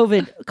yeah,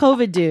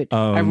 COVID dude.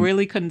 I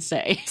really couldn't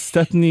say.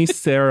 Stephanie,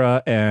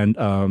 Sarah, and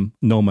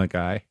Noma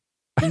guy.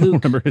 I don't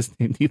remember his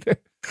name either.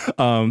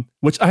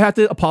 Which I had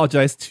to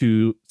apologize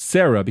to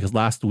Sarah because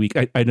last week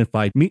I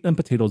identified Meat and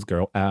Potatoes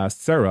Girl as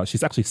Sarah.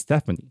 She's actually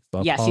Stephanie. So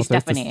I Yeah, she's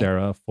apologize Stephanie. to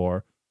Sarah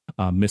for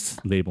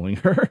mislabeling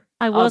her.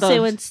 I will Although- say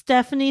when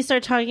Stephanie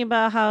started talking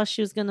about how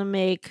she was gonna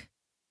make.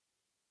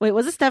 Wait,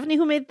 was it Stephanie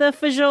who made the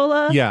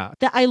fajola? Yeah.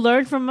 That I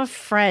learned from a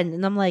friend,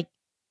 and I'm like,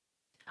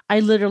 I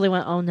literally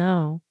went, "Oh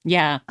no,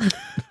 Yeah.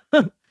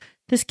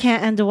 this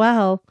can't end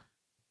well."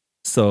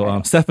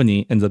 So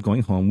Stephanie ends up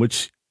going home,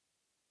 which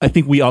I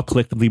think we all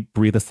collectively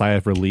breathe a sigh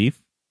of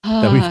relief.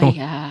 That we don't-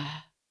 Yeah.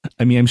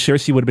 I mean, I'm sure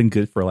she would have been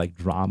good for like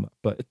drama,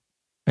 but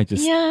I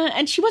just Yeah,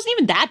 and she wasn't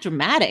even that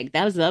dramatic.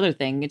 That was the other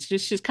thing. It's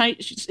just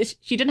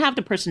she didn't have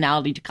the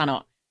personality to kind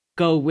of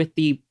go with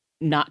the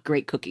not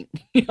great cooking.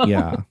 You know?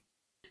 yeah.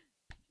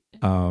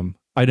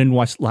 I didn't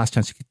watch Last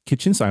Chance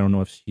Kitchen, so I don't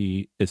know if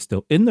she is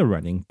still in the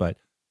running, but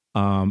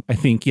I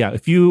think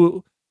if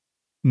you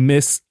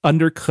miss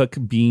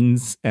undercooked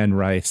beans and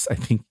rice, I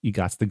think you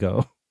got to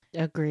go.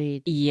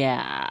 Agreed.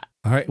 Yeah.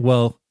 All right,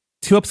 well,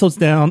 2 episodes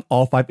down,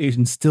 all 5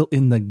 Asians still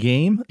in the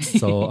game.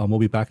 So we'll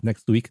be back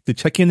next week to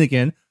check in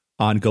again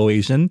on Go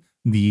Asian,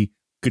 the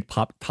Good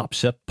Pop Top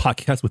Chef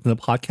podcast within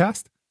the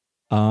podcast.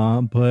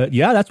 But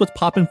yeah, that's what's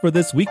popping for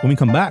this week. When we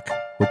come back,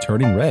 we're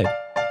turning red.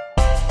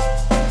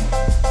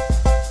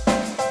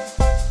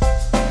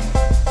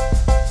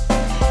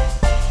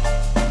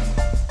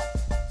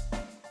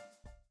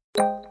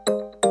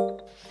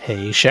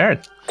 Hey, Sharon.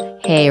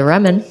 Hey,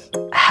 Ramen.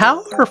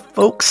 How are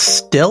folks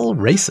still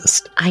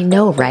racist? I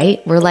know,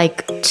 right? We're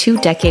like 2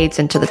 decades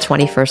into the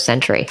 21st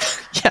century.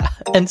 Yeah,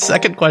 and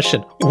second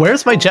question,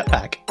 where's my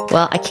jetpack?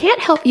 Well, I can't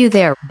help you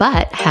there,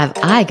 but have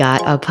I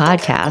got a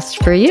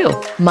podcast for you?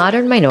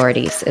 Modern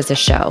Minorities is a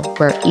show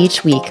where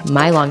each week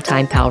my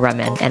longtime pal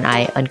Ramen and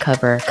I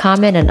uncover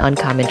common and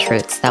uncommon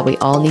truths that we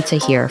all need to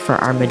hear for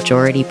our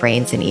majority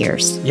brains and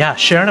ears. Yeah,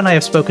 Sharon and I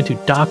have spoken to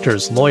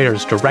doctors,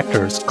 lawyers,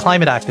 directors,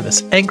 climate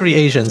activists, angry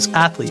Asians,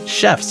 athletes,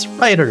 chefs,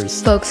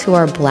 writers. Folks who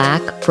are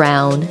black,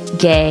 brown,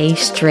 gay,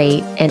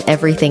 straight, and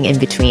everything in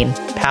between.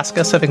 Past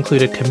guests have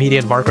included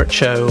comedian Margaret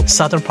Cho,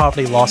 Southern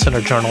Poverty Law Center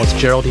journalist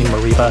Geraldine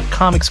Mariba,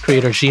 comics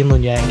creator Jean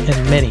Lun Yang,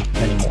 and many,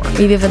 many more.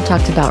 We've even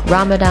talked about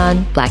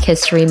Ramadan, Black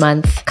History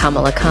Month,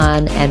 Kamala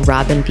Khan, and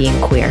Robin being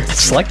queer.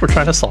 It's like we're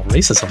trying to solve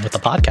racism with the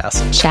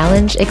podcast.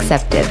 Challenge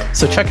accepted.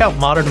 So check out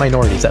Modern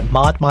Minorities at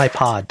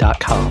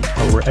modmypod.com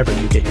or wherever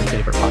you get your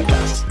favorite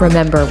podcasts.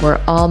 Remember, we're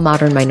all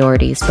modern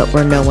minorities, but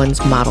we're no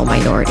one's model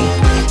minority.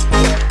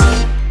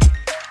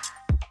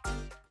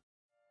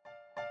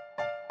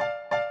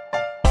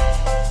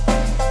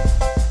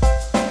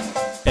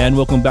 And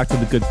welcome back to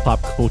the Good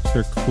Pop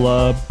Culture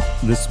Club.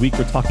 This week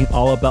we're talking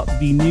all about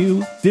the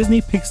new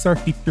Disney Pixar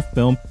feature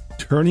film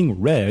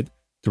Turning Red,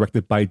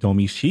 directed by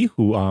Domee Shi,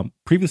 who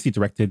previously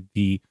directed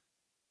the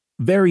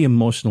very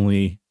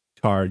emotionally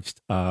charged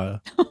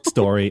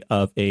story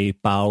of a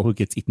Bao who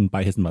gets eaten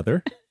by his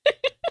mother,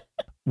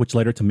 which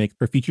led her to make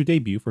her feature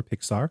debut for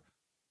Pixar.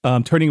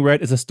 Turning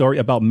Red is a story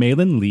about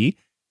Meilin Lee,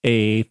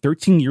 a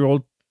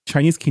 13-year-old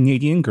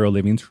Chinese-Canadian girl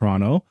living in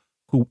Toronto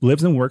who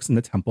lives and works in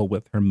the temple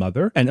with her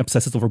mother and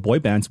obsesses over boy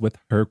bands with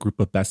her group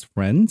of best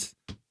friends.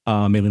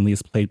 Meilin Lee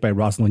is played by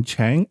Rosalind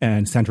Chang,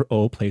 and Sandra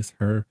Oh plays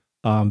her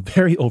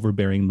very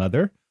overbearing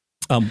mother.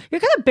 You're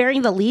kind of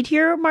bearing the lead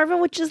here, Marvin,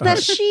 which is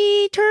that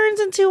she turns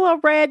into a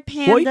red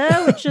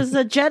panda, which is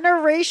a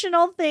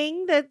generational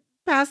thing that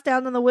passed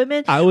down on the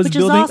women. I was which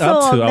building is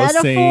also up to. a I was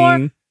metaphor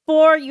saying.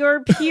 for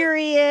your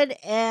period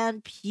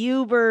and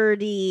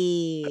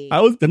puberty.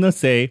 I was gonna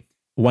say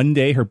one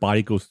day her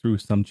body goes through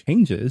some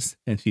changes,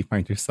 and she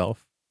finds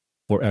herself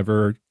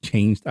forever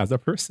changed as a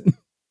person.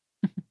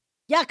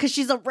 Yeah, because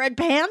she's a red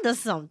panda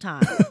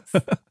sometimes.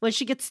 When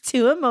she gets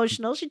too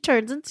emotional, she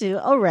turns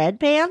into a red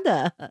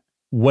panda.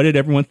 What did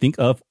everyone think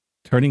of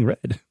Turning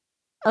Red?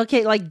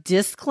 Okay, like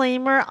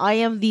disclaimer, I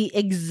am the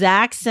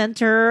exact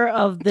center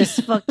of this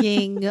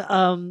fucking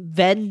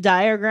Venn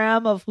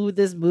diagram of who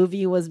this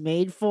movie was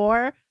made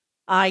for.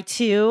 I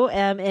too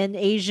am an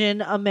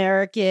Asian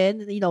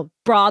American,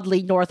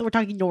 broadly we're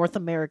talking North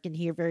American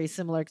here, very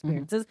similar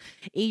experiences.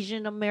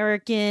 Asian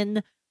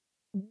American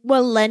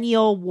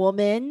millennial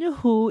woman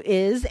who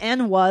is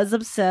and was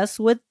obsessed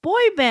with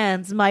boy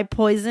bands. My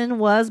poison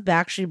was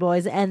Backstreet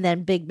Boys and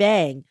then Big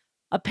Bang.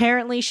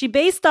 Apparently she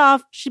based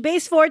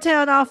Four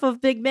Town off of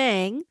Big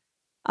Bang.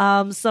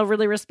 So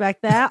really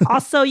respect that.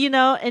 Also,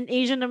 an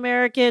Asian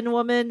American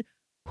woman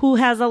who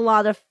has a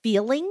lot of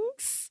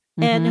feelings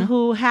and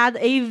who had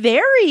a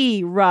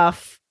very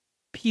rough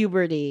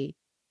puberty,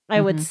 I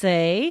would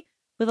say,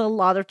 with a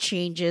lot of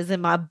changes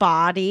in my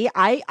body.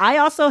 I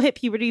also hit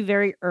puberty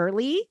very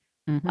early.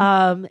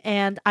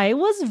 And I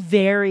was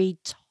very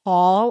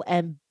tall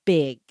and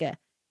big.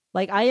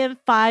 Like I am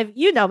 5,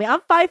 you know me,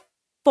 I'm 5'4",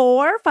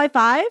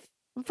 5'5".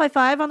 I'm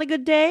 5'5" on a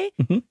good day.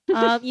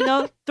 You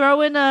know, throw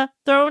in a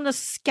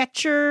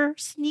Skechers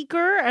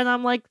sneaker and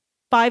I'm like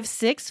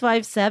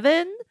 5'6",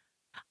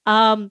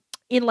 5'7".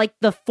 In like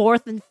the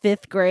 4th and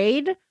 5th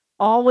grade,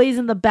 always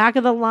in the back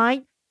of the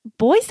line.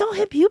 Boys don't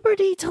hit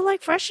puberty till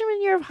like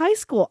freshman year of high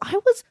school. I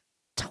was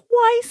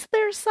twice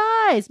their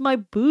size. My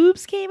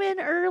boobs came in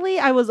early.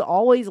 I was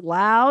always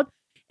loud,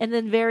 and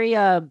then very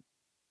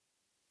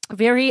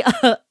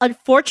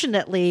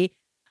unfortunately,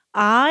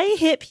 I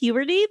hit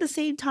puberty the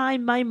same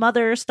time my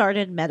mother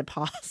started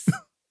menopause.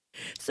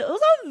 So it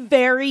was a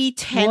very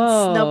tense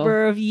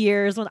number of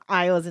years when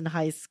I was in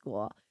high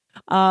school.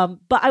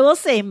 But I will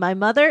say my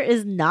mother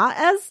is not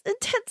as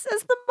intense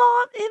as the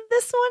mom in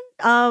this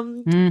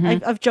one.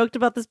 I've joked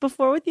about this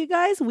before with you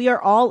guys. We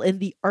are all in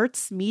the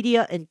arts,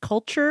 media, and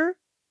culture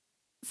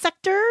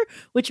sector,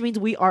 which means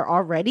we are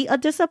already a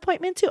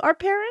disappointment to our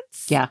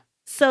parents. Yeah.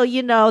 So,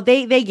 you know,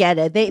 they get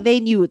it. They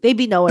knew, they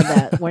be knowing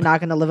that we're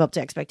not going to live up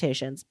to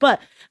expectations. But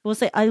I will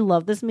say, I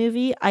love this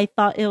movie. I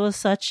thought it was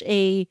such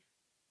a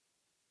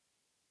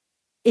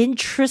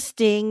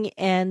interesting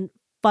and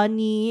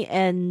funny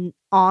and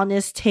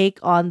honest take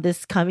on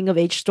this coming of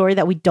age story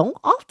that we don't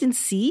often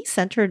see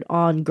centered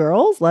on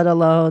girls, let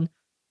alone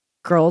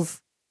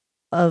girls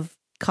of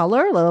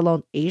color, let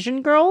alone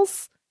Asian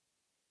girls.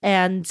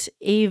 And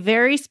a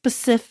very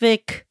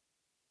specific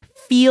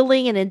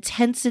feeling and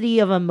intensity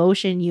of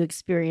emotion you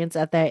experience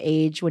at that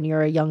age when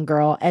you're a young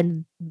girl,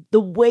 and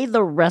the way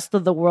the rest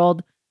of the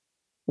world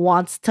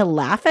wants to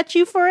laugh at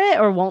you for it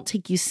or won't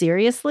take you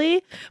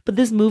seriously. But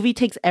this movie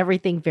takes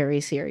everything very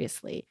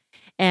seriously.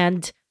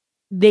 And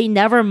they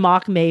never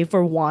mock May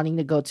for wanting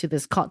to go to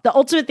this the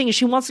ultimate thing is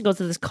she wants to go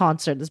to this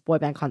concert, this boy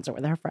band concert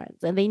with her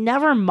friends. And they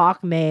never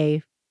mock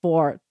May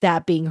for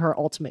that being her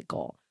ultimate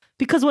goal.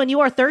 Because when you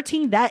are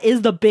 13, that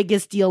is the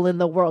biggest deal in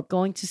the world,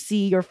 going to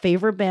see your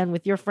favorite band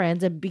with your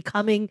friends and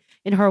becoming,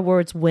 in her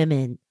words,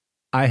 women.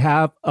 I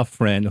have a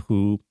friend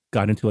who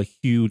got into a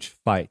huge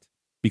fight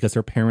because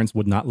her parents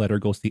would not let her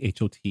go see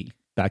HOT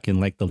back in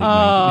like the late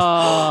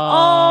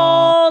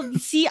 90s.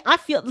 See,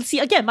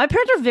 again, my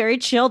parents are very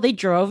chill. They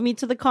drove me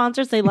to the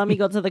concerts. They let me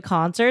go to the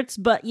concerts.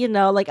 But, you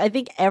know, like I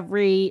think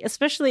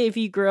especially if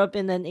you grew up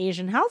in an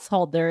Asian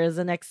household, there is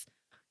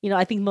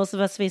I think most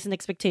of us face an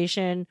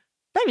expectation,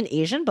 not even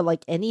Asian, but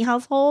like any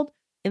household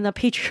in the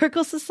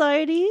patriarchal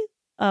society,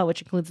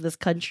 which includes this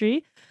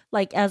country.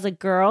 Like as a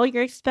girl,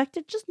 you're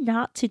expected just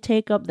not to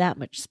take up that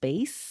much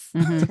space,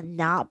 to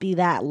not be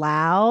that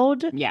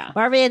loud. Yeah.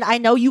 Marvin, I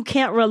know you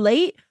can't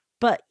relate,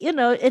 but you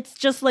know, it's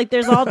just like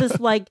there's all this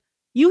like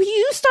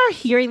you start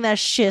hearing that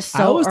shit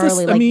so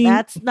early.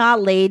 That's not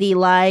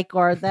ladylike,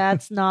 or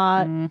that's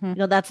not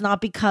that's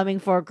not becoming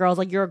for girls.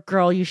 Like you're a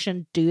girl, you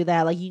shouldn't do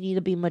that. Like you need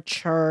to be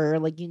mature.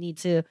 Like you need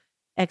to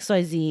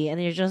XYZ,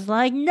 and you're just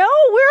like, no,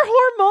 we're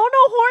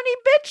hormonal horny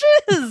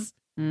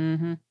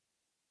bitches.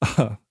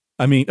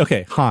 I mean,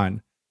 okay,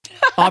 Han.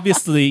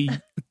 Obviously,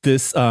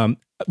 this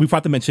we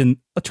forgot to mention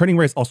Turning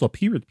Red is also a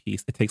period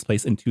piece. It takes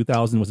place in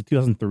 2000. Was it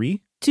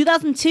 2003?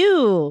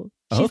 2002.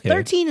 She's okay.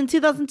 13 in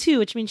 2002,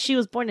 which means she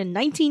was born in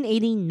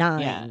 1989.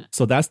 Yeah.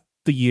 So that's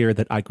the year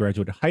that I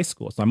graduated high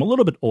school. So I'm a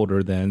little bit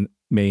older than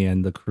May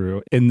and the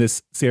crew in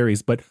this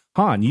series. But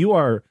Han, you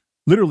are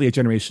literally a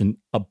generation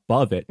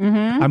above it.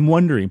 I'm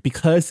wondering,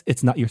 because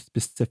it's not your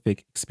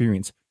specific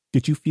experience,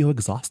 did you feel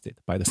exhausted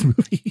by this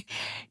movie?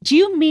 Do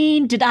you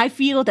mean, did I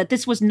feel that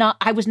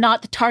I was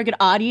not the target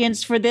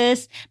audience for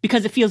this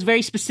because it feels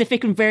very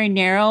specific and very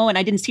narrow, and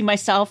I didn't see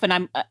myself,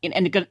 and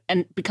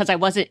and because I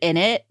wasn't in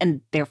it,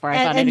 and therefore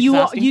I found it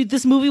exhausting.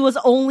 This movie was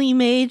only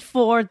made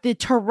for the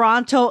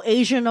Toronto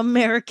Asian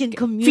American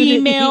community,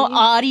 female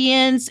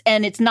audience,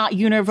 and it's not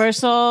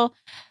universal.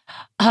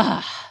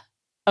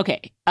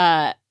 Okay.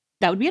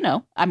 That would be a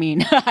no. I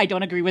mean, I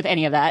don't agree with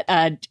any of that.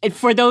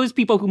 For those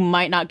people who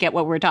might not get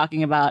what we're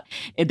talking about,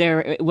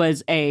 there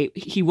was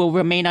he will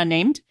remain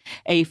unnamed,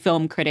 a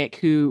film critic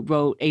who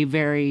wrote a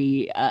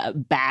very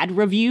bad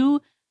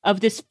review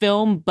of this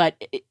film,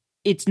 but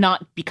it's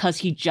not because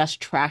he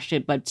just trashed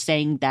it, but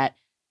saying that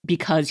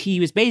because he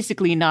was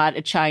basically not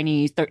a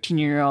Chinese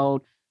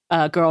 13-year-old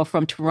girl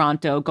from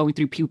Toronto going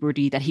through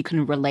puberty, that he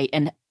couldn't relate.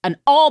 And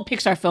all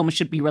Pixar films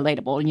should be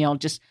relatable,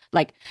 just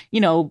like,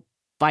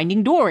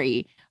 Finding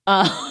Dory.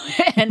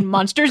 And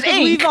Monsters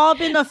Inc. We've all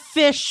been a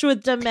fish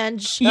with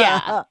dementia.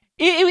 Yeah.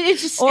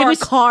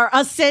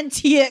 A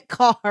sentient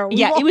car.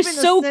 It was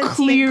so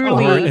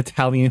clearly or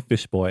Italian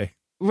fish boy.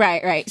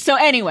 Right. So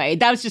anyway,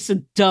 that was just a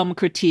dumb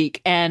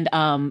critique. And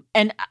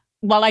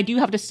while I do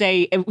have to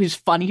say it was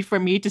funny for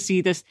me to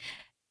see this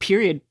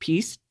period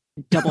piece,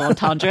 double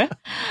entendre,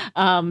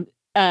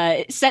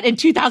 set in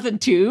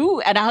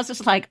 2002, and I was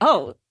just like,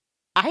 oh,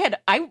 I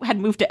had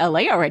moved to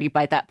LA already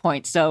by that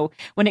point. So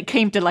when it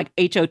came to like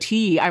HOT,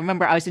 I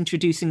remember I was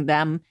introducing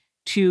them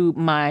to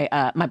my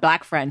my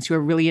Black friends who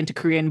are really into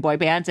Korean boy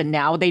bands, and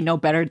now they know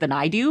better than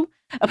I do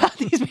about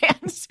these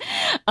bands,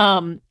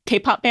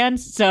 K-pop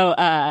bands.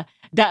 So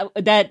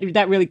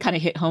that really kind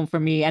of hit home for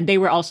me. And they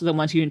were also the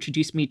ones who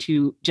introduced me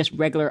to just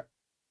regular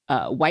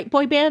white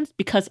boy bands,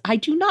 because I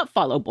do not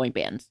follow boy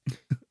bands.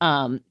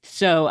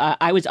 So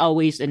I was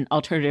always an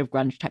alternative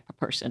grunge type of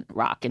person,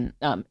 rock and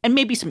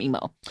maybe some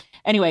emo.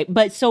 Anyway,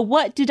 but so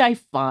what did I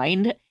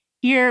find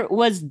here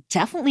was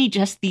definitely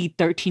just the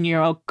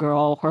 13-year-old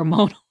girl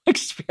hormonal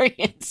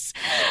experience.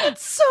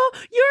 It's so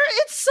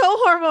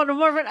hormonal,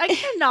 Marvin.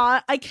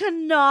 I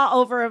cannot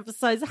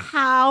overemphasize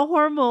how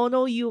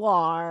hormonal you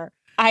are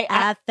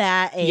at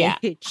that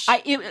age.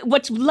 Yeah.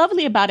 What's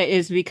lovely about it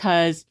is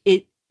because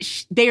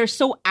they are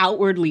so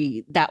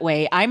outwardly that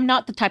way. I'm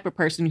not the type of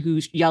person who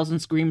yells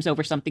and screams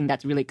over something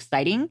that's really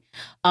exciting.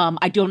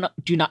 I do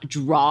not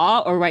draw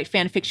or write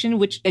fan fiction,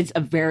 which is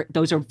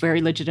those are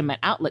very legitimate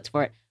outlets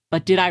for it.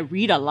 But did I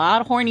read a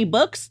lot of horny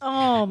books?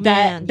 Oh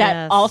man,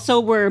 that also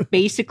were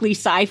basically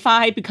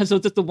sci-fi, because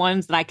those are the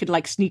ones that I could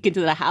like sneak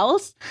into the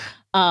house.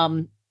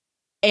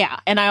 Yeah,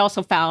 and I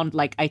also found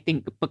I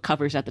think book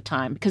covers at the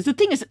time, because the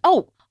thing is,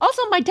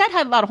 also my dad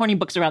had a lot of horny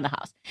books around the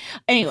house.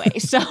 Anyway,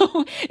 so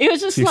it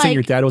was just so you're saying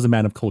your dad was a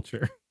man of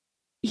culture.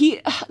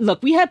 We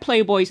had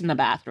Playboys in the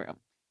bathroom.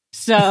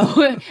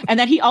 So, and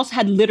then he also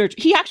had literature.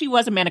 He actually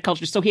was a man of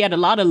culture, so he had a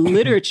lot of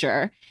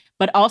literature.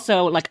 But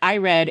also, I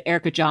read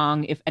Erica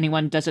Jong. If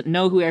anyone doesn't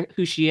know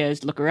who she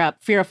is, look her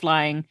up. Fear of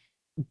Flying,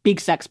 big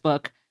sex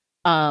book,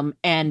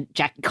 and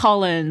Jackie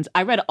Collins.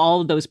 I read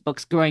all of those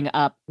books growing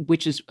up,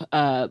 which is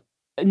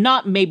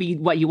not maybe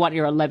what you want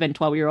your 11,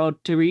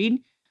 12-year-old to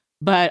read,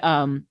 but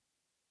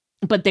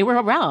they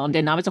were around,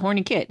 and I was a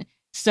horny kid.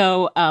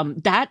 So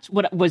that's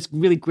what was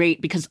really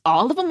great, because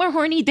all of them are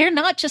horny. They're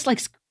not just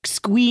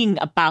squeeing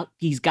about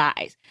these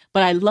guys,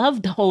 but I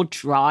love the whole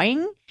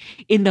drawing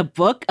in the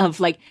book of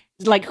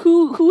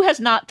who has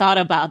not thought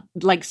about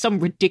some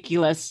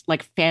ridiculous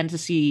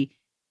fantasy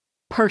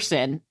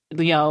person,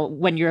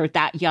 when you're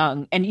that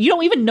young and you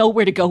don't even know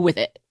where to go with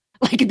it.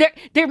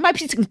 There might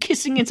be some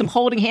kissing and some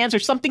holding hands or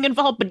something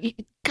involved, but you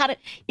kind of,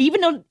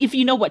 even though if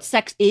you know what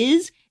sex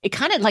is, it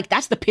kind of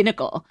that's the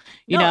pinnacle,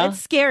 you know? It's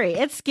scary.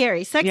 It's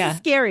scary. Sex is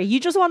scary. You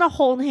just want to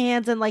hold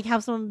hands and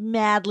have someone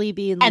madly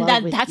be in love with you.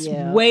 And that's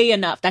way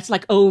enough. That's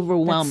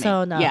overwhelming. That's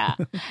so enough. Yeah.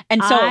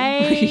 And so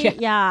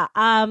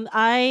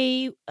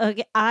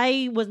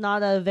I was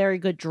not a very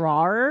good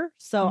drawer,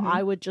 so Mm-hmm.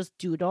 I would just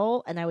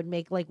doodle, and I would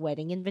make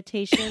wedding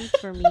invitations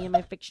for me and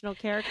my fictional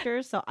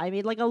characters. So I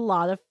made a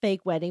lot of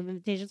fake wedding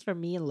invitations for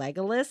me and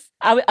Legolas.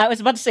 I was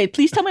about to say,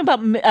 please tell me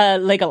about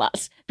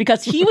Legolas,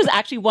 because he was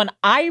actually one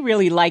I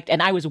really liked,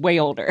 and I was way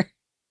older.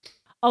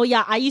 Oh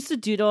yeah, I used to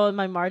doodle in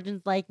my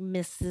margins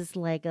Mrs.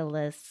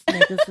 Legolas,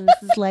 Mrs.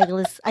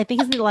 Legolas. I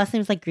think his last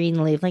name is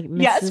Greenleaf,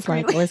 Mrs.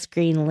 Legolas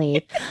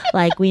Greenleaf.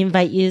 We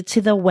invite you to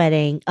the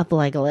wedding of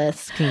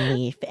Legolas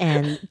Greenleaf,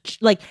 and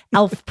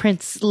Elf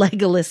Prince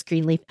Legolas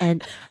Greenleaf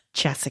and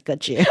Jessica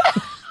Jew.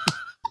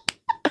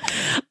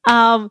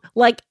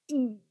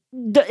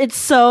 It's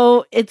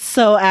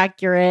so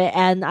accurate,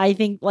 and I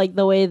think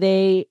the way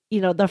they,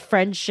 the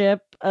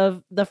friendship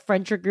of the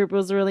Frencher group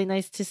was really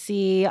nice to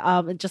see,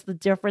 and just the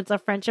difference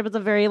of friendship. It's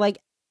a very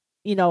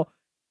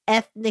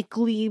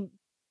ethnically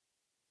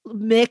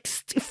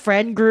mixed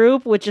friend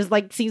group, which is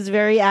seems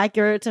very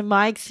accurate to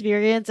my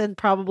experience and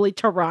probably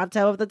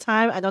Toronto of the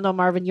time. I don't know,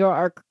 Marvin, you're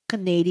our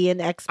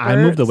Canadian expert. I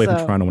moved away from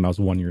Toronto when I was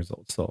 1 year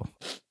old, so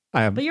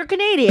but you're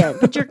Canadian.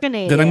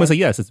 Then I'm gonna say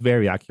yes, it's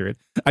very accurate.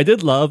 I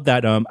did love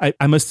that.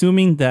 I'm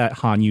assuming that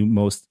Hanyu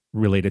most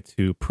related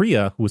to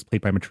Priya, who was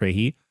played by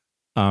Maitreyi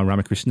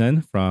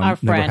Ramakrishnan from Our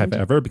Never friend. Have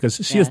Ever, because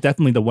she is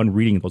definitely the one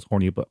reading those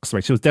horny books,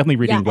 right? She was definitely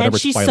reading whatever.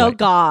 And she's Twilight. so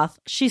goth.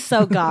 She's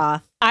so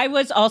goth. I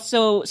was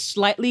also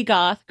slightly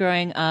goth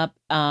growing up,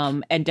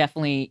 and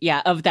definitely,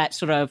 of that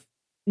sort of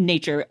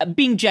nature.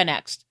 Being Gen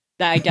X,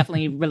 that I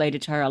definitely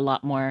related to her a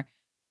lot more.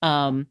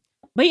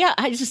 But yeah,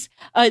 I just,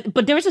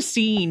 but there was a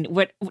scene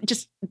where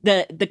just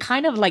the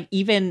kind of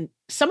even,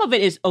 some of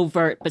it is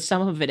overt, but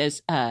some of it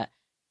is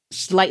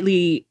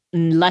slightly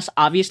less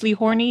obviously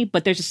horny.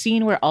 But there's a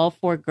scene where all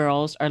four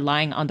girls are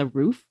lying on the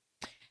roof,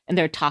 and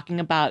they're talking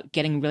about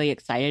getting really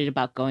excited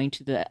about going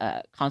to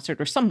the concert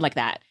or something like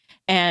that.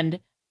 And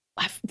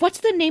what's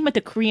the name of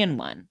the Korean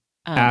one?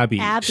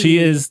 Abby. She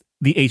is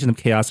the agent of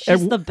chaos.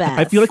 She's the best.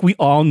 I feel like we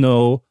all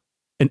know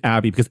an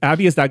Abby, because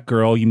Abby is that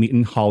girl you meet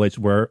in college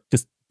where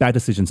just bad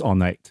decisions all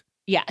night.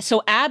 Yeah,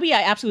 so Abby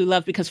I absolutely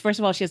love, because first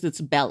of all, she has this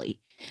belly,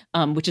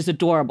 which is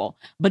adorable.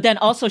 But then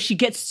also she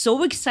gets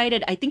so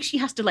excited, I think she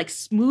has to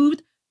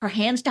smooth her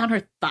hands down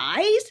her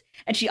thighs,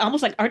 and she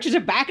almost arches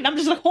her back, and I'm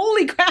just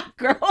holy crap,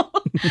 girl.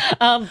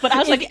 But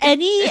I was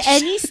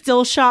any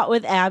still shot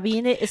with Abby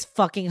in it is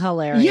fucking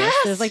hilarious. Yes!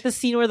 There's the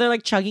scene where they're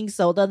chugging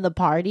soda in the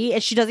party,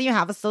 and she doesn't even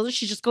have a soda.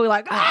 She's just going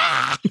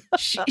ah.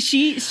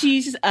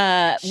 She's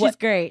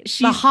great.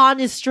 The Han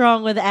is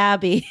strong with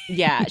Abby.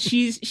 Yeah,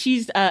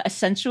 she's a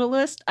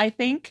sensualist, I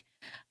think.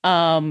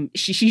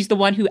 She's the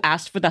one who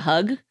asked for the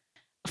hug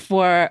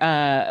for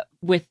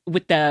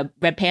with the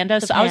red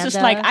panda. So I was just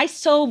I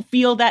so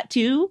feel that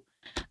too.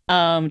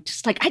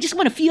 Just I just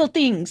want to feel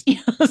things.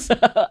 So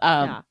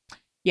I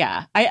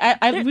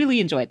really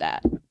enjoyed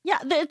that. Yeah,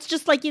 it's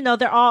just like,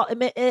 they're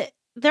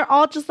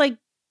all just like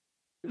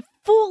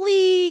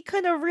fully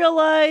kind of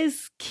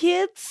realized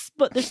kids,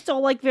 but they're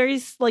still like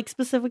very like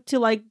specific to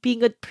like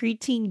being a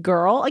preteen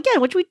girl again,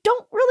 which we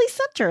don't really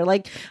center.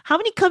 Like, how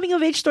many coming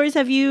of age stories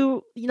have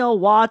you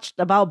watched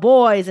about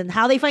boys and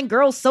how they find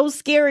girls so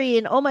scary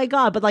and oh my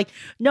god? But like,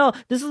 no,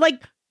 this is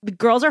like the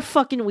girls are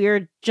fucking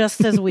weird,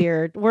 just as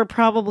weird. We're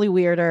probably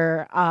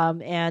weirder.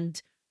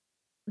 And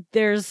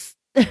there's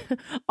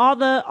all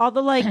the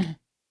like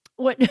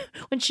when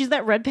she's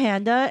that red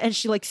panda and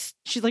she's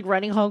like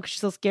running home because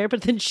she's so scared,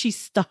 but then she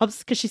stops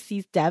because she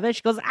sees Devin.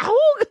 She goes,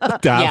 "Ow!"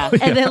 Yeah.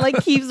 And then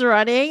like keeps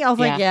running. I was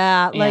like,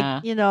 yeah,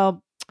 like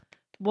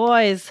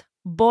boys,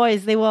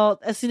 they will.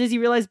 As soon as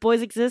you realize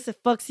boys exist, it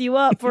fucks you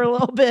up for a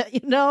little bit.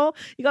 You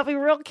gotta be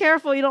real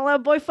careful. You don't let a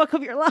boy fuck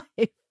up your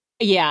life.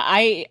 Yeah,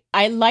 I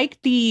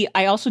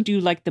also do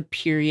like the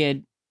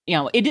period.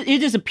 It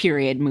is a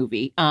period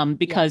movie.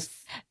 Because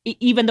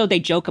even though they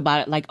joke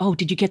about it, like, oh,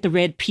 did you get the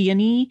red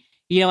peony?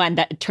 And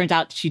that it turns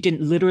out she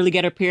didn't literally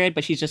get her period,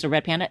 but she's just a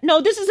red panda. No,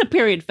 this is a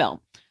period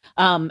film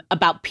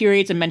about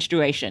periods and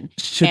menstruation.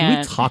 Should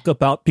we talk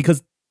about,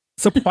 because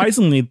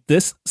surprisingly,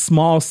 this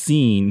small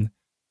scene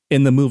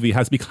in the movie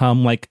has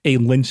become like a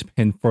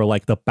linchpin for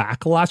like the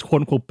backlash,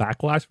 quote unquote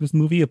backlash for this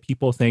movie, of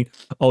people saying,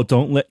 oh,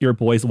 don't let your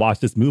boys watch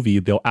this movie.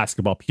 They'll ask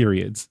about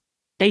periods.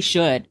 They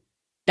should.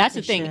 That's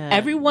the thing.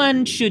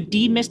 Everyone should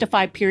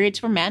demystify periods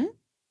for men.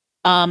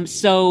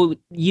 So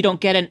you don't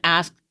get an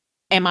ask,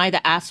 am I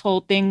the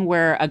asshole thing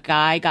where a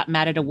guy got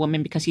mad at a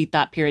woman because he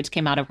thought periods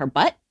came out of her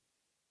butt?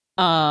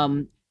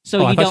 I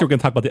thought you were going to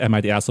talk about the am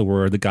I the asshole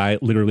where the guy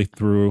literally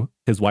threw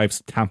his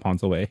wife's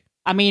tampons away.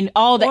 I mean,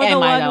 all the or the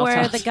one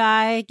where the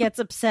guy gets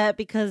upset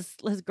because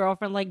his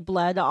girlfriend like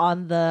bled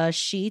on the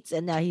sheets,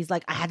 and now he's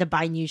like, I had to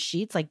buy new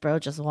sheets. Like, bro,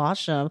 just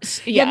wash them.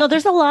 Yeah, no,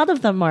 there's a lot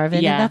of them,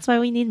 Marvin, and that's why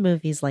we need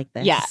movies like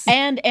this. Yeah,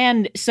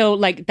 and so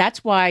like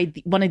that's why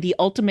one of the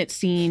ultimate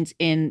scenes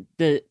in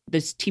this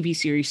TV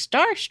series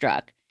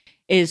Starstruck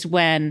is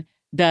when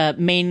the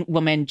main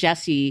woman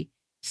Jessie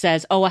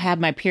says, oh, I have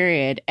my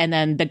period. And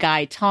then the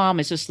guy, Tom,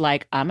 is just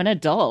like, I'm an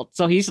adult.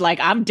 So he's like,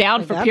 I'm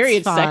down for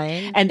period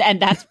sex.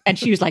 And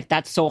she was like,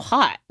 that's so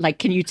hot. Like,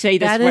 can you say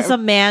this? That is a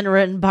man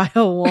written by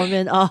a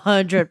woman,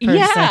 100%.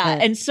 Yeah.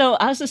 And so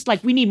I was just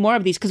like, we need more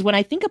of these. Because when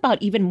I think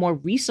about even more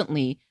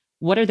recently,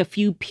 what are the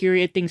few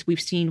period things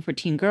we've seen for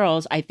teen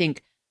girls? I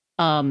think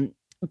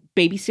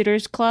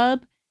Babysitter's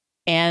Club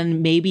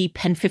and maybe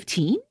Pen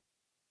 15.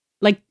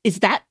 Like, is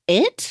that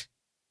it?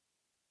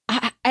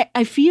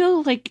 I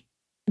feel like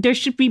there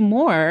should be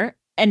more,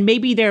 and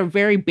maybe they're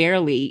very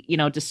barely,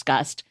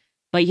 discussed.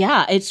 But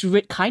yeah, it's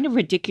kind of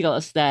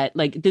ridiculous that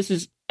like this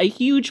is a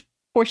huge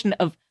portion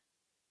of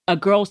a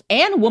girl's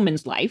and a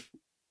woman's life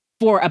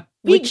for a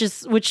big,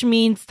 which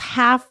means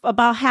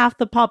about half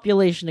the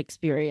population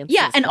experience.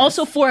 Yeah, and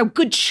also for a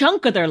good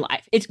chunk of their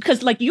life. It's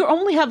because like you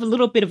only have a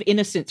little bit of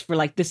innocence for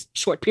like this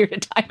short period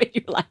of time in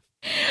your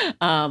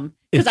life.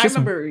 Because I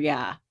remember,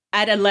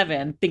 at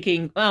 11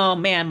 thinking, oh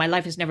man, my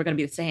life is never going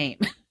to be the same.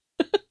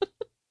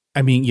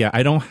 I mean, yeah,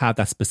 I don't have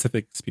that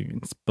specific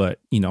experience, but,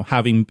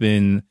 having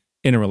been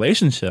in a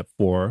relationship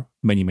for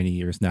many, many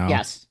years now,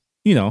 yes,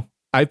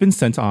 I've been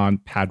sent on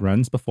pad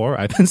runs before.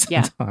 I've been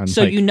sent on.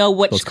 So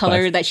which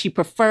color that she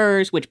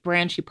prefers, which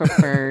brand she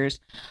prefers.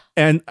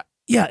 And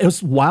yeah, it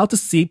was wild to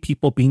see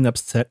people being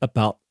upset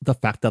about the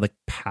fact that like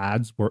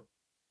pads were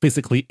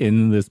physically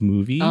in this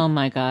movie. Oh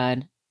my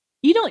God.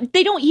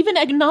 They don't even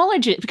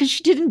acknowledge it because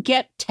she didn't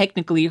get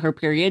technically her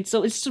period.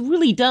 So it's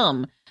really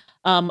dumb.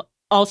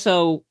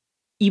 Also,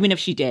 even if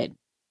she did,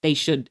 they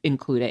should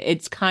include it.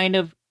 It's kind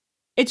of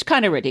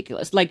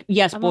ridiculous. Like,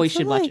 yes, boys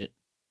should watch it.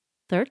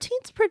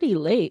 13's pretty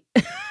late.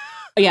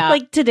 Yeah.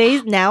 Like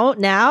today's now,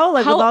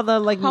 like with all the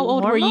like. How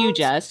old were you,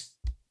 Jess?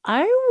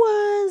 I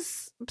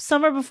was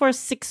somewhere before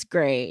 6th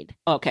grade.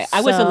 Okay.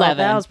 I was 11.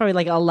 That was probably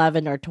like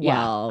 11 or 12.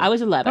 Yeah, I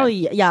was 11. Oh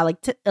yeah, like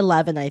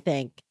 11, I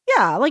think.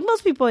 Yeah, like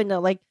most people I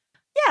know, like,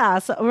 yeah.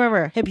 So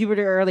remember, hit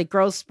puberty early,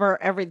 growth spurt,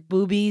 every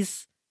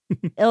boobies.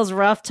 It was a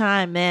rough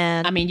time,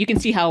 man. I mean, you can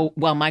see how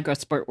well my growth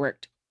spurt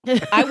worked.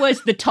 I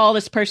was the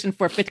tallest person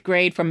for 5th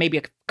grade for maybe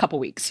a couple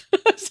weeks.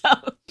 So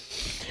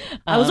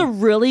I was a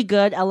really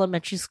good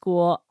elementary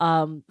school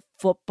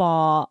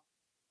football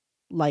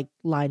like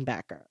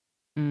linebacker.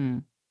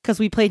 Because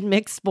we played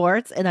mixed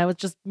sports, and I was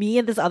just me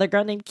and this other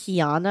girl named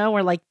Kiana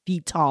were like the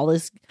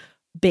tallest,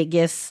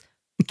 biggest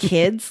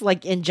kids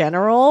like in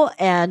general,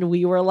 and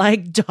we were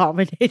like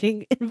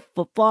dominating in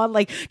football,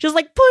 like just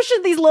like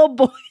pushing these little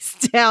boys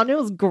down. It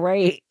was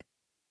great.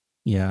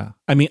 Yeah,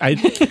 I mean, I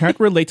can't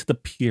relate to the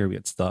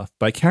period stuff,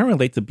 but I can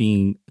relate to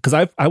being, because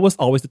I was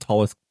always the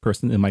tallest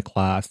person in my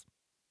class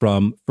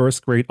from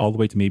 1st grade all the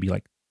way to maybe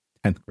like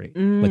 10th grade,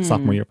 like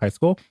sophomore year of high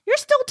school. You're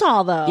still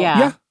tall though.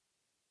 Yeah.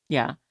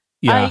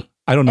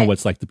 I don't know what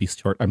it's like to be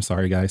short. I'm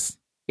sorry, guys.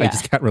 I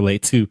just can't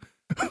relate to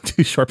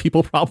short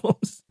people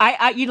problems.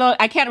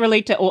 I can't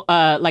relate to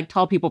like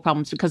tall people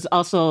problems, because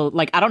also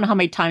like I don't know how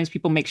many times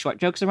people make short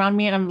jokes around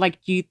me, and I'm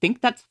like, do you think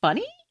that's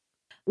funny?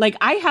 Like,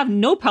 I have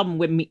no problem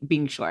with me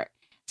being short.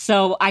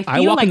 So I feel I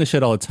walk like in the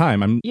shit all the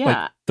time. I'm Yeah.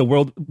 like, the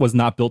world was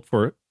not built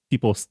for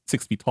people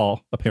 6 feet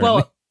tall, apparently.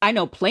 well, I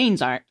know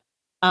planes aren't.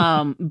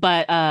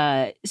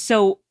 But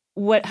so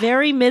what?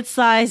 Very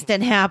mid-sized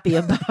and happy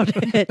about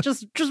it.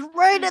 just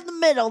right in the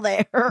middle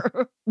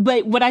there.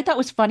 But what I thought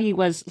was funny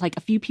was like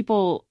a few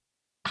people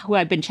who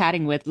I've been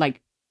chatting with,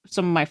 like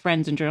some of my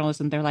friends in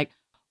journalism, they're like,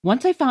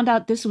 once I found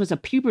out this was a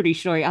puberty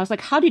story, I was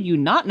like, how did you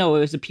not know it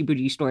was a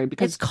puberty story?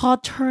 Because It's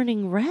called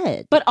Turning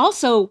Red. but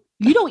also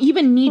you don't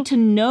even need to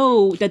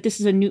know that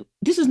this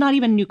is not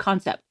even a new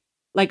concept.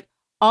 Like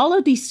all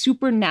of these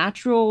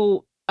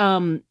supernatural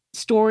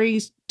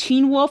stories,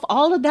 Teen Wolf,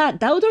 all of that,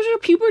 those are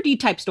puberty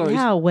type stories.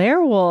 Yeah,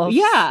 werewolves.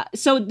 Yeah.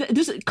 So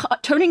this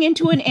turning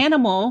into an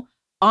animal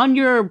on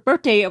your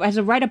birthday as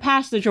a rite of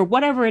passage or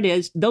whatever it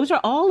is, those are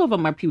all of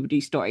them are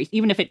puberty stories,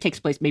 even if it takes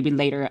place maybe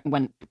later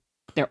when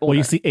they're older. Well,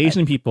 you see,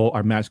 Asian people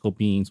are magical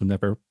beings who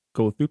never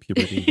go through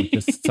puberty. We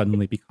just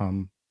suddenly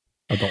become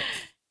adults.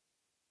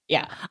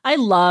 Yeah. I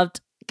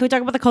loved. Can we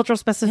talk about the cultural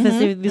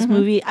specificity of this mhm.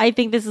 movie? I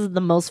think this is the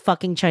most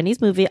fucking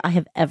Chinese movie I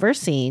have ever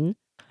seen.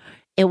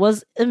 It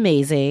was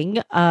amazing.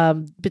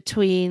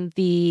 Between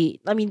the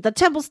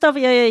temple stuff,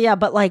 yeah,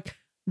 but like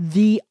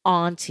the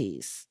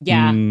aunties.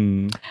 Yeah.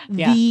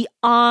 Yeah. The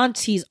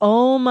aunties,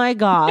 oh my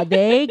god,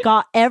 they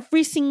got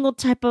every single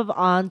type of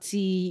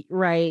auntie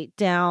right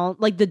down,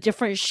 like the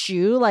different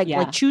shoe, like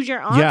choose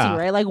your auntie, Yeah.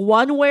 right? Like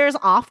one wears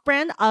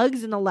off-brand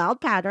Uggs in a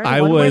loud pattern,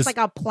 I one wears was like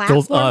a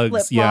those platform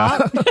Uggs,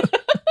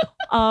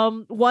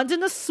 flip-flop. One's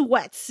in a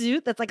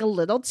sweatsuit that's like a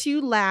little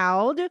too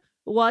loud.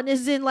 One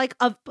is in like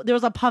there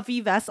was a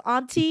puffy vest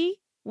auntie.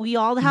 We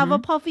all have a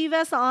puffy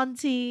vest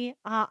auntie.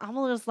 I'm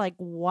just like,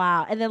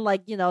 wow. And then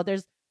like,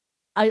 there's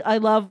I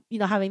love,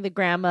 having the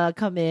grandma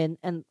come in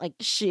and like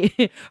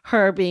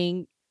her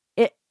being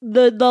it,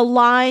 the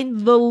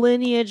line, the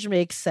lineage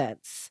makes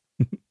sense.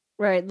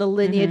 Right. The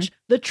lineage,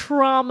 the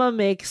trauma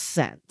makes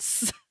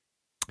sense.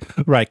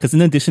 Right. Because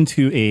in addition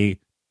to a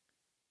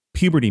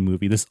puberty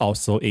movie, this is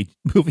also a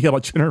movie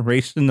about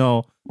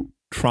generational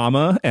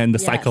trauma and the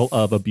cycle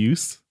of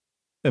abuse,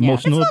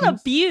 emotional It's not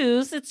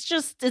abuse. abuse.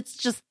 It's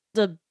just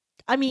the,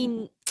 I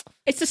mean,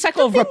 It's the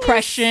cycle of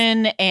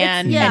repression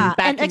and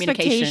bad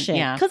communication.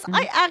 Yeah. Because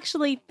I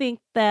actually think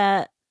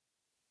that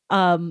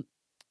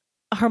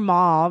her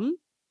mom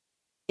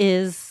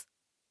is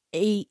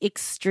a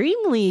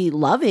extremely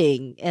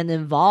loving and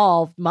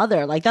involved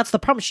mother. Like that's the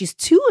problem. She's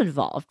too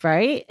involved,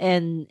 right?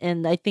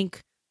 And I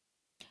think,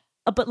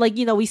 but like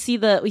we see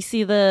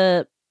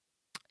the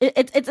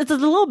it's a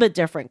little bit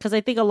different because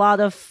I think a lot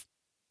of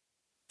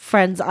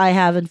friends I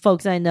have and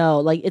folks I know,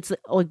 like it's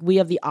like we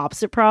have the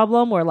opposite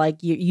problem where like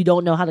you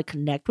don't know how to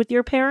connect with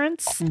your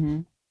parents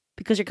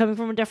because you're coming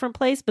from a different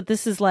place. But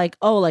this is like,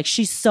 oh, like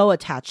she's so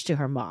attached to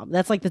her mom.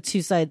 That's like the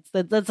two sides.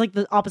 That's like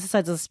the opposite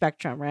sides of the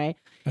spectrum, right?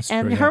 That's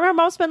and true, her and her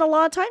mom spend a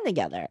lot of time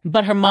together.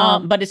 But her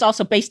mom, but it's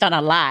also based on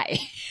a lie.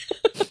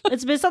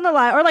 It's based on the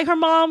lie, or like her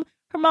mom,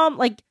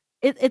 like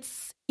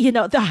it's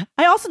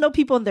I also know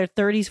people in their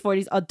 30s,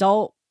 40s,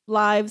 adult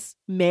lives,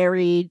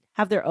 married,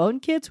 have their own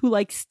kids who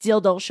like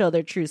still don't show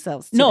their true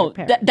selves to No,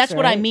 their parents, that's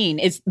what I right? mean.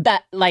 Is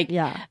that like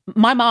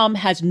my mom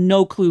has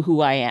no clue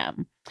who I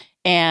am.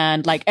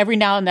 And like every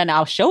now and then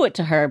I'll show it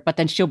to her, but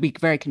then she'll be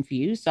very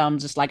confused. So I'm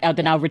just like,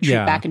 then I'll retreat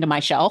back into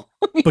my shell.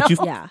 But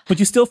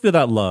you still feel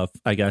that love,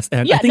 I guess.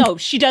 And yeah, I think, no,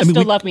 she does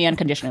still love me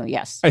unconditionally.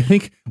 Yes. I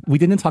think we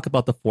didn't talk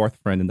about the fourth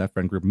friend in that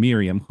friend group,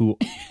 Miriam, who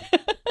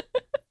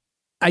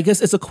I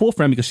guess is a cool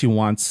friend because she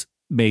wants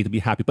May to be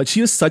happy, but she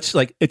is such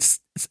like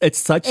it's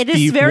such it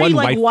the is very one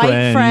like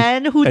white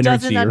friend who energy,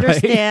 doesn't right?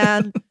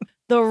 understand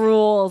the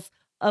rules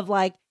of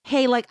like,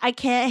 hey, like I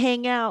can't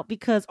hang out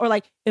because, or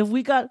like if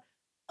we got,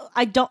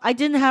 I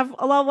didn't have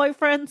a lot of white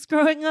friends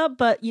growing up,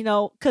 but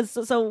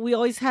because so we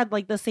always had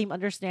like the same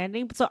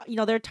understanding. So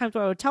there are times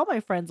where I would tell my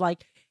friends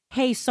like,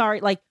 hey,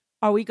 sorry, like,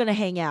 are we gonna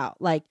hang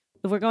out? Like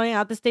if we're going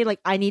out this day, like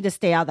I need to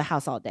stay out of the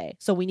house all day.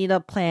 So we need a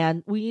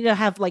plan. We need to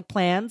have like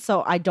plans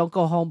so I don't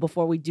go home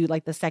before we do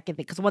like the second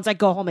thing. Because once I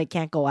go home, I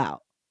can't go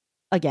out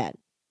again.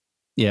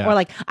 Yeah. Or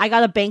like I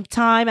got a bank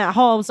time at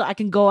home so I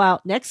can go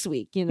out next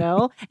week, And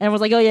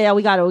everyone's like, oh yeah,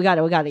 we got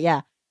it.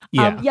 Yeah.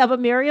 Yeah. But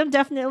Miriam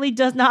definitely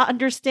does not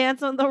understand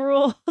some of the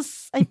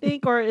rules, I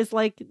think, or is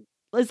like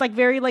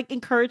very like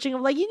encouraging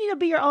of like, you need to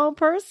be your own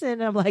person.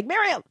 And I'm like,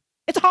 Miriam,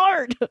 it's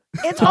hard.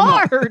 It's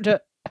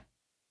hard.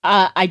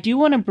 I do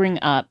want to bring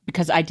up,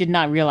 because I did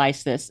not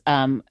realize this,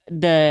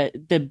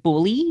 the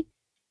bully,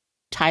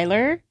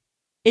 Tyler,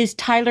 is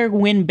Tyler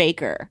Wynn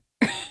Baker.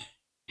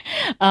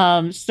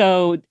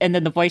 So, and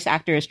then the voice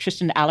actor is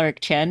Tristan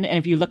Alaric Chen. And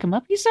if you look him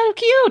up, he's so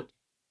cute.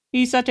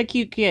 He's such a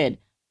cute kid.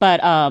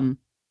 But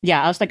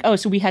yeah, I was like, oh,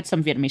 so we had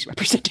some Vietnamese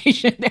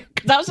representation there.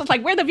 Because I was just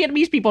like, we're the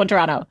Vietnamese people in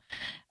Toronto.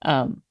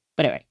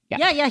 But anyway,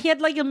 yeah. He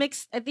had like a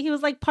mix. I think he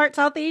was like part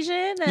South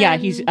Asian. And yeah,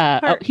 he's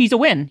a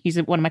Win. He's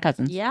one of my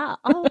cousins. Yeah.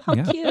 Oh, how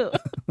cute.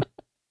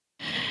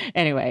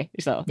 Anyway,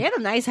 so they had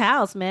a nice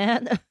house,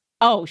 man.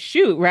 oh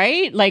shoot,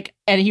 right? Like,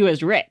 and he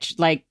was rich.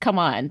 Like, come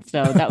on.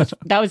 So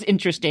that was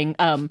interesting.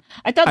 I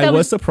thought that I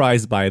was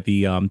surprised by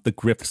the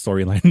grift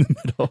storyline in the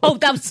middle. Oh,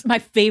 that was my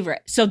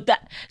favorite.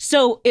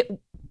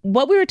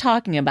 What we were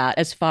talking about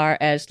as far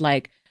as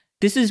like,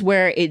 this is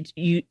where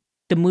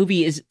the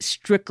movie is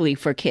strictly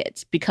for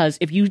kids, because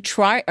if you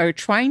are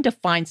trying to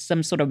find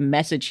some sort of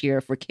message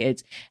here for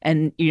kids,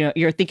 and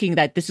you're thinking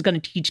that this is going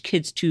to teach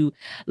kids to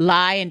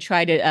lie and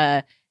try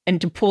to and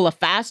to pull a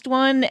fast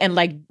one and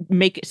like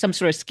make some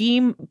sort of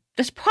scheme,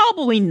 that's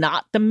probably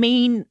not the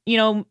main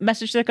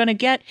message they're going to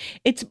get.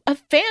 It's a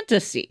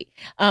fantasy.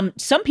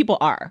 Some people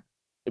are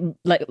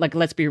like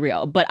let's be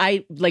real, but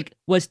I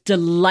was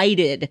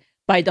delighted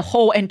by the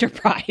whole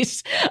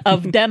enterprise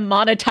of them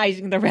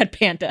monetizing the red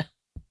panda.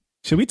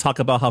 Should we talk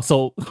about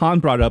so Han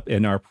brought up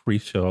in our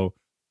pre-show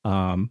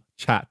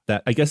chat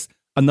that I guess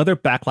another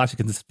backlash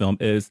against this film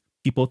is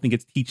people think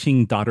it's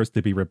teaching daughters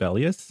to be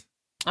rebellious.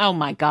 Oh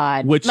my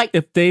God. Which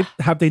if they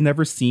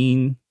never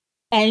seen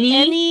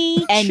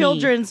any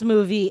children's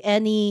movie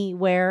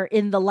anywhere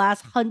in the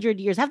last 100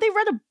 years, have they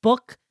read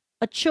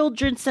a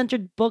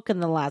children-centered book in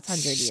the last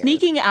 100 years?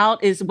 Sneaking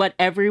out is what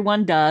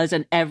everyone does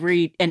in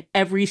every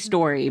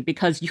story,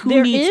 because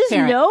there is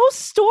no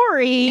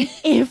story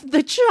if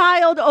the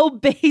child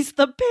obeys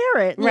the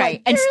parent,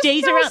 right? And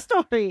stays around.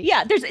 Story.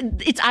 Yeah,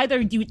 it's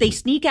either they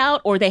sneak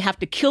out or they have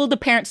to kill the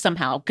parents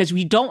somehow, because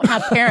we don't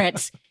have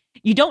parents.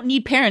 You don't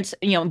need parents,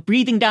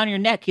 breathing down your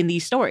neck in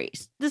these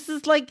stories. This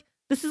is like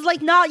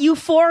not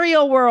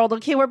Euphoria world,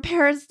 okay, where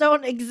parents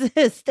don't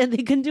exist and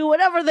they can do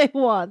whatever they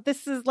want.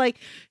 This is like,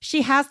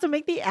 she has to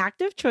make the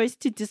active choice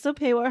to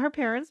disobey what her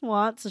parents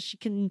want so she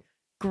can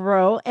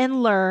grow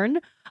and learn.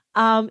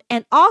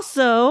 And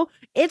also,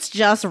 it's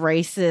just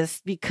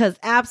racist because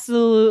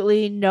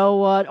absolutely no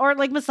one, or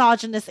like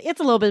misogynist, it's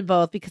a little bit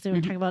both, because we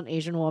were talking about an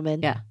Asian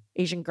woman,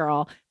 Asian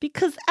girl,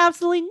 because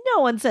absolutely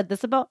no one said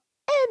this about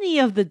any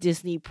of the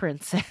Disney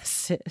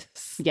princesses.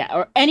 Yeah,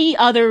 or any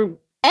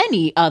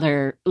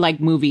other like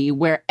movie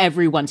where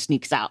everyone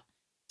sneaks out.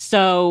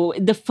 So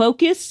the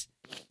focus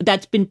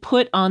that's been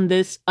put on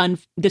this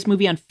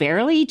movie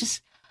unfairly,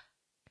 just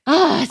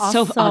it's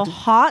so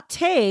hot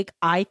take.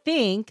 I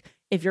think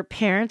if your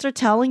parents are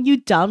telling you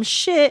dumb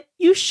shit,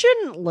 you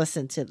shouldn't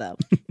listen to them.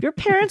 If your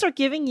parents are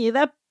giving you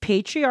that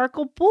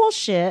patriarchal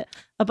bullshit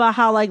about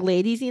how like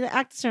ladies need to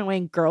act a certain way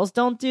and girls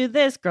don't do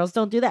this, girls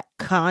don't do that,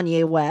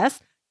 Kanye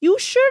West, you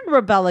should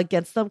rebel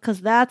against them, because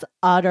that's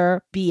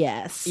utter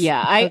BS.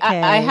 Yeah,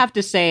 I have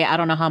to say, I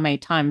don't know how many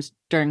times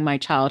during my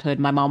childhood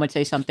my mom would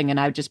say something and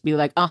I would just be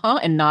like,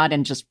 and nod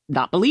and just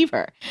not believe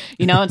her.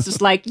 It's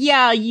just like,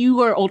 yeah,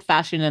 you are old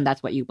fashioned and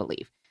that's what you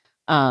believe.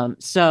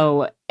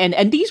 So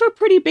and these were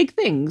pretty big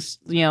things,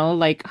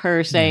 like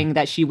her saying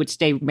that she would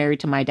stay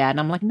married to my dad.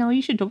 And I'm like, no,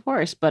 you should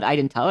divorce. But I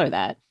didn't tell her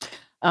that.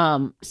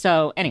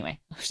 So anyway,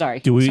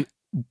 sorry.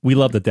 We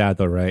love the dad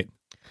though, right?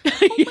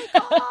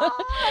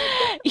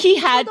 He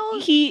had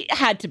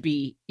to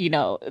be,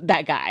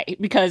 that guy,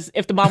 because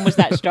if the mom was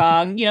that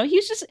strong,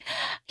 he's such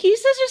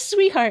a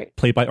sweetheart.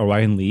 Played by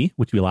Orion Lee,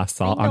 which we last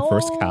saw on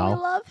First Cow. I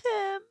love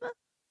him.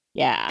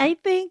 Yeah. I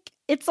think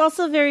it's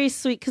also very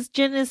sweet because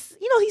Jin is,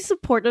 he's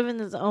supportive in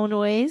his own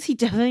ways. He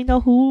definitely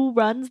knows who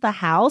runs the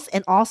house.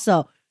 And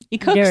also, he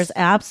cooks. There's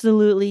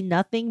absolutely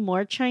nothing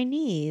more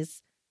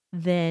Chinese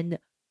than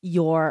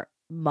your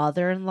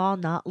mother-in-law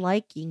not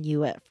liking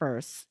you at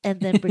first and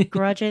then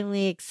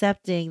begrudgingly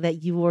accepting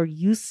that you were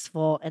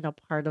useful and a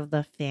part of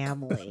the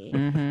family.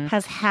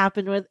 Has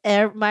happened with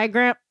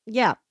my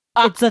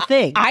it's a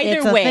thing.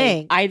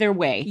 Either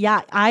way.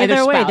 Yeah,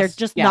 either way. They're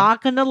just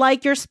not going to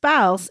like your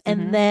spouse.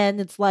 And then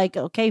it's like,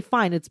 okay,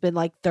 fine. It's been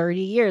like 30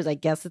 years. I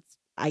guess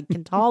I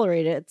can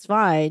tolerate it. It's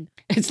fine.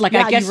 It's like,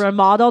 I guess you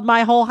remodeled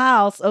my whole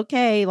house.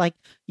 Okay. Like,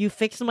 you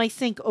fixed my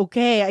sink.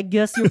 Okay. I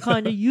guess you're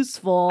kind of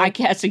useful. I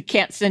guess I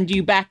can't send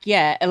you back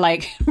yet.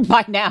 Like,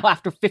 by now,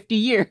 after 50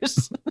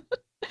 years.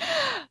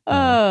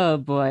 Oh,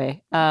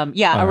 boy.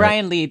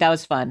 Orion Lee. That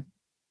was fun.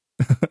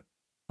 All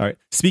right.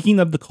 Speaking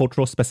of the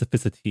cultural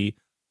specificity,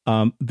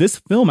 this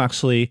film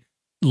actually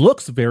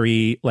looks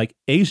very like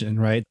Asian,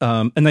 right?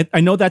 And I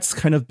know that's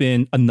kind of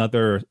been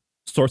another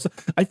source.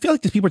 I feel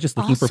like these people are just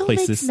looking for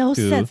places makes no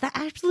to sense. That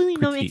absolutely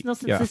makes no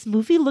sense. Yeah. This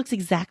movie looks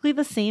exactly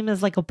the same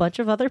as like a bunch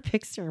of other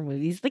Pixar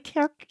movies. The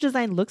character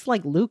design looks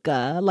like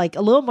Luca, like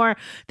a little more.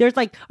 There's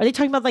like, are they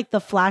talking about like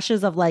the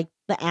flashes of like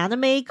the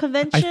anime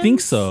convention? I think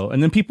so.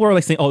 And then people are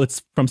like saying, "Oh,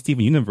 it's from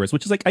Steven Universe,"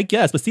 which is like, I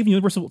guess, but Steven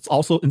Universe was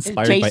also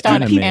inspired based by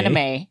on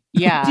anime.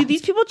 Yeah. Do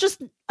these people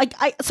just like?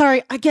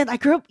 Sorry, again, I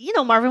grew up.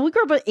 Marvin, we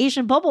grew up with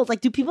Asian bubbles.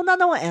 Like, do people not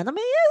know what anime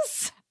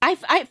is?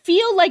 I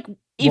feel like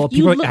if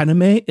people like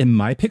anime in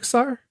my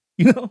Pixar.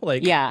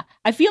 Yeah,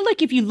 I feel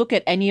like if you look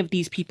at any of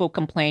these people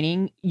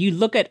complaining, you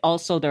look at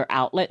also their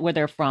outlet where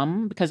they're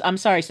from, because I'm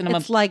sorry, Cinema.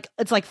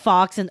 It's like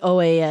Fox and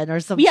OAN or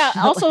something. Yeah.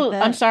 Also, like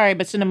that. I'm sorry,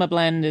 but Cinema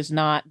Blend is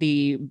not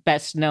the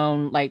best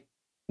known,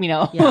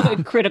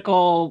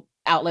 critical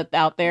outlet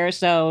out there.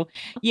 So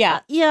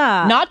yeah.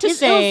 Not to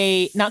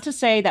say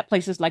that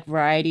places like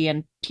Variety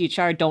and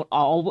THR don't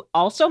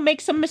also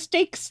make some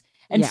mistakes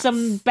and Yes.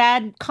 some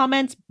bad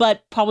comments,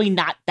 but probably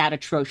not that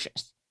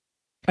atrocious.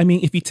 I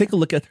mean, if you take a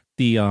look at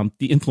the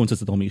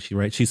influences of Tomichi,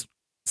 right? She's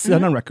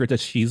said on record that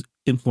she's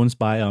influenced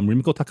by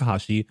Rimiko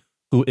Takahashi,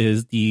 who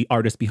is the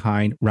artist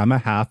behind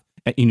Ranma Half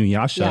and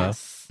Inuyasha.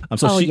 Yes.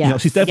 So Oh, she, you know,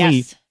 yes. she's definitely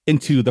Yes.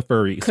 into the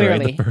furries.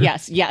 Clearly, right? The fur-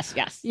 yes.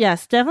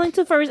 Yes, definitely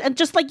to furries. And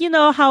just like, you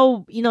know,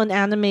 how, you know, in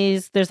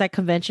animes, there's that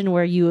convention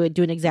where you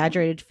do an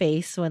exaggerated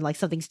face when like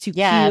something's too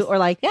Yes. cute or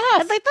like,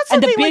 Yes. and, like that's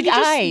And the something like, big you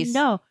just eyes.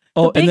 know.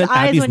 Oh, The and big then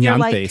eyes Abby's when you're Nyan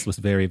like- face was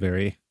very,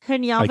 very Her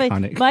nyan face.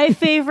 iconic. My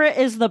favorite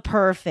is the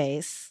purr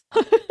face.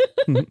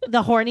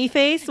 The horny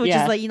face, which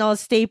Yeah. is like, you know, a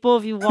staple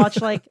if you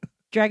watch like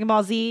Dragon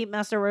Ball Z,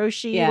 Master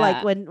Roshi, Yeah.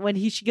 like when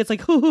she gets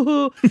like hoo hoo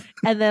hoo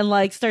and then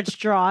like starts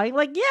drawing.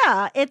 Like,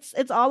 yeah, it's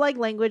all like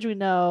language we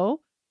know.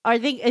 I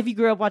think if you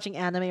grew up watching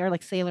anime or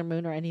like Sailor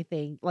Moon or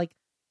anything, like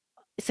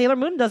Sailor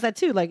Moon does that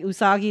too. Like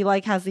Usagi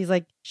like has these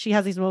like she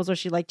has these modes where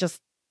she like just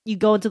you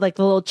go into like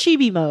the little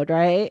chibi mode,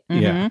 right?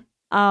 Yeah.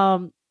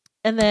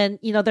 And then,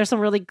 you know, there's some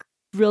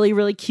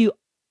really cute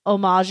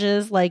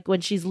homages, like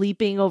when she's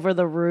leaping over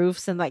the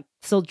roofs and like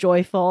so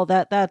joyful.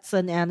 That's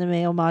an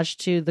anime homage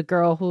to the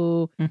girl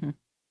who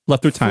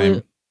Left Through Time.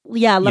 flew-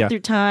 left Yeah. through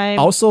time.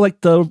 Also, like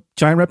the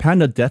giant red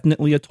panda,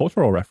 definitely a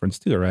Totoro reference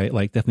too, right?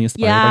 Like definitely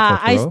inspired Yeah,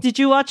 by Totoro. did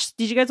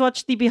you guys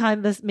watch the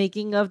behind this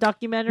making of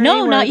documentary? No,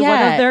 where not One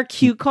yet. of their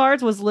cue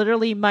cards was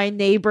literally my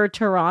neighbor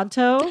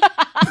Toronto.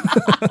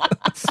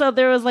 So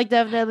there was like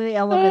definitely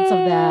elements of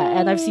that.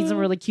 And I've seen some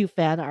really cute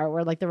fan art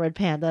where like the red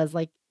panda is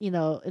like, you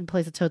know, in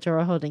place of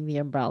Totoro holding the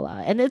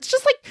umbrella. And it's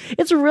just like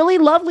it's really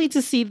lovely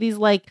to see these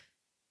like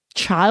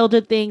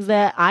childhood things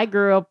that I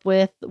grew up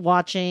with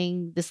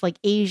watching, this like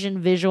Asian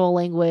visual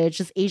language,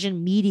 this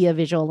Asian media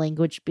visual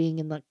language being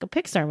in like a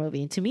Pixar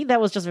movie. And to me, that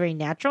was just very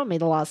natural,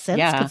 made a lot of sense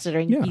Yeah.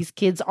 considering Yeah. these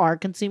kids are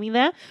consuming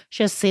that.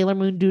 She has Sailor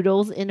Moon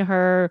doodles in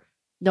her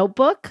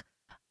notebook.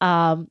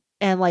 And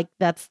like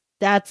that's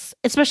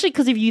especially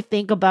because if you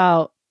think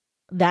about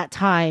that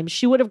time,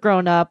 she would have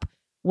grown up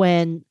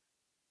when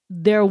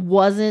there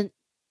wasn't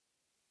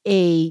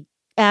a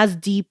as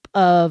deep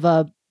of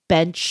a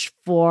bench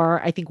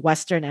for I think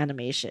Western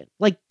animation.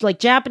 Like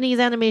Japanese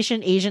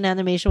animation, Asian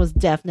animation was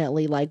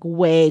definitely like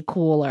way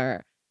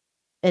cooler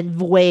and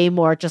way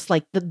more just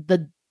like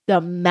the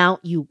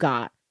amount you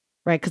got,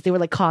 right? Because they were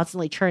like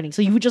constantly churning.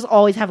 So you would just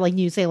always have like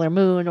new Sailor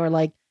Moon or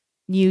like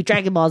new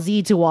Dragon Ball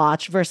Z to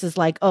watch versus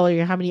like,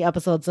 oh, how many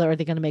episodes are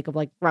they going to make of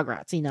like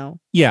Rugrats, you know?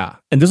 Yeah,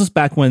 and this was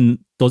back when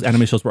those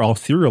anime shows were all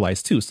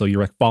serialized too. So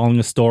you're like following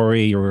a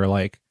story, you were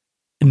like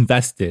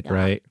invested, Yeah.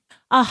 right?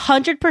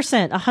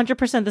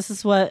 100%. This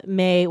is what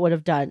May would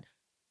have done.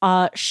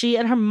 She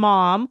and her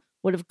mom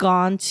would have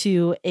gone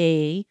to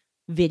a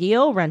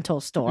video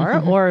rental store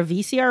or a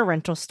VCR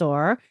rental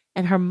store,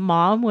 and her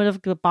mom would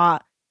have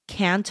bought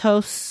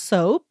Kanto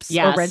soaps or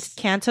Yes. rented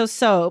Kanto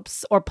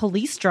soaps or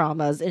police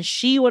dramas, and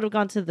she would have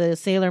gone to the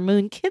Sailor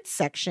Moon kids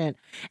section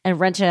and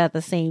rented at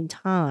the same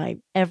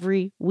time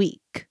every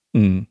week.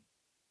 Mm.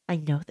 I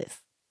know this.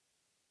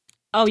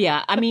 Oh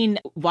yeah, I mean,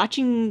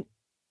 watching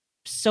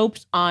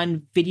soaps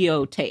on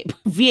videotape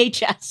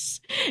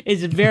VHS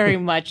is very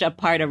much a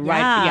part of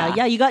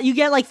Yeah, you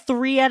get like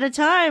 3 at a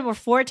time or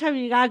 4 at a time,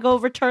 and you gotta go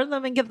return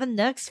them and get the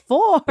next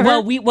 4.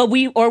 Well, what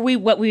we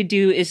would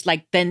do is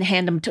like then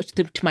hand them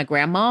to my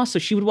grandma, so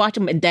she would watch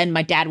them, and then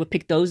my dad would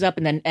pick those up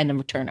and then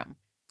return them.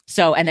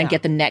 So and then Yeah.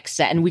 get the next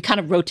set, and we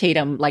kind of rotate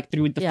them like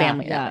through the Yeah,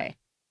 family yeah. that way.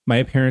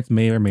 My parents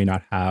may or may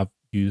not have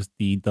used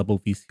the double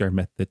VCR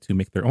method to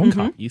make their own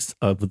copies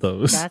of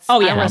those. That's,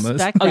 Oh, I yeah.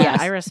 respect Oh, that. yes.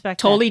 I respect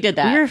Totally that. did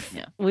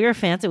that. We were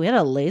fancy. We had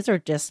a laser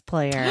disc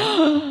player.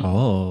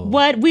 Oh,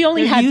 What? We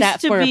only There had used that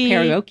to for be-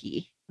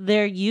 karaoke.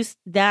 There used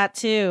that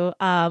too.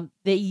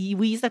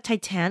 We used the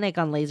Titanic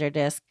on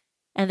Laserdisc,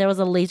 and there was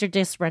a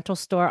Laserdisc rental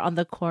store on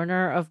the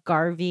corner of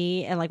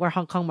Garvey and like where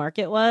Hong Kong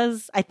Market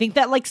was. I think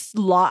that like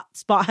spot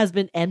has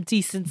been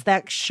empty since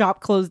that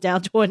shop closed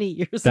down 20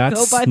 years that's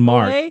ago. By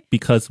smart the way,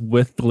 because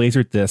with the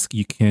Laserdisc,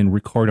 you can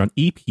record on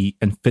EP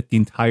and fit the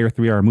entire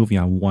 3-hour movie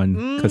on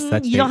one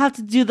cassette. you don't tape. have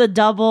to do the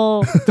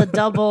double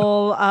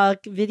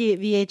video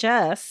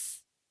VHS.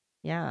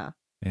 Yeah,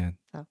 Man.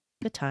 so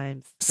good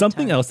times. Good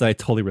Something times. else that I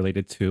totally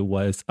related to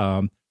was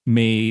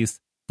May's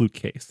flute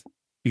case.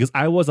 Because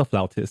I was a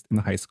flautist in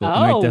high school, and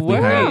I Oh, definitely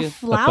were had you? a bunch of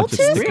Flautist?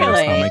 stickers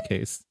Really? on my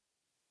case.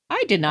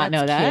 I did not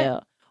know That's that.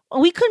 cute.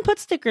 Well, we couldn't put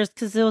stickers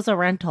because it was a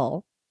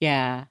rental.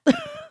 Yeah.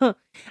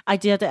 I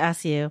do have to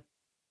ask you,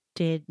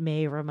 did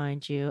May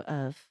remind you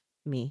of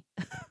me?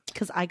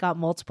 Because I got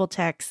multiple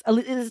texts,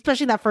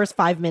 especially in that first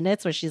 5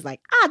 minutes where she's like,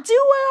 I do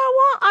what I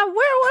want. I wear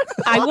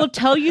what I I want. will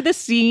tell you the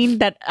scene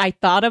that I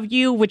thought of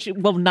you, which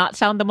will not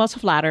sound the most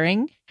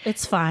flattering.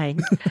 It's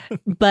fine.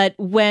 But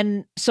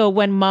when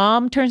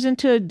mom turns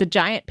into the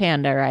giant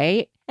panda,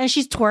 right? And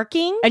she's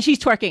twerking? And she's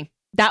twerking.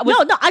 That was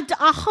No, I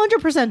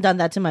 100% done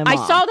that to my mom. I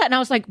saw that and I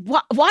was like,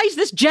 why is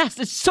this Jess?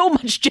 It's so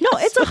much Jess. No,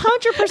 it's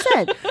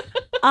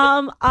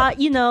 100%.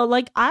 You know,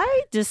 like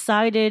I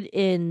decided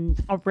in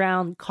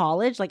around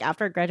college, like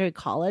after I graduated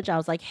college, I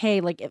was like,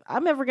 hey, like if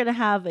I'm ever gonna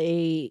have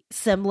a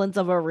semblance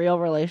of a real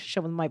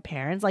relationship with my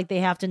parents, like they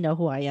have to know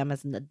who I am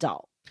as an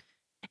adult.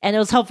 And it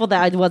was helpful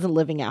that I wasn't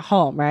living at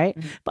home, right?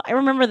 But I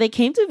remember they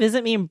came to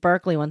visit me in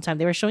Berkeley one time.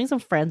 They were showing some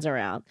friends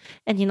around.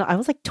 And, I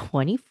was like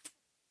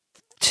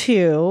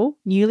 22,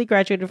 newly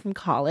graduated from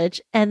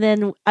college. And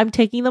then I'm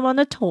taking them on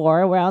a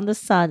tour around the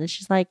sun. And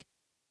she's like,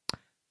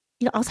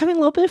 I was having a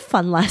little bit of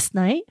fun last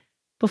night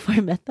before I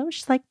met them.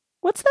 She's like,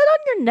 what's that on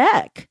your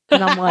neck?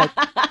 And I'm like,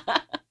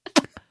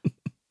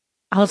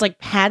 I was like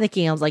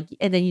panicking. I was like,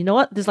 and then you know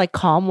what? This like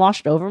calm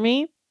washed over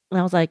me. And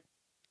I was like,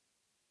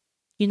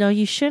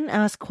 you shouldn't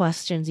ask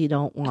questions you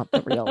don't want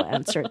the real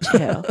answer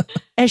to.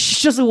 And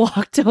she just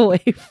walked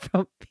away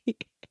from me.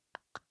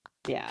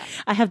 Yeah.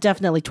 I have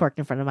definitely twerked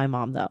in front of my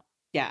mom, though.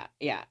 Yeah.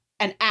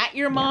 And at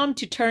your mom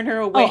to turn her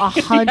away. Oh,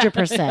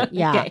 100%.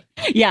 Yeah. Okay.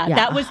 Yeah,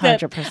 that was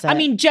 100%. I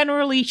mean,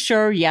 generally,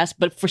 sure, yes.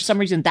 But for some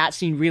reason, that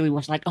scene really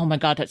was like, oh my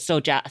God, that's so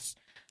jazz.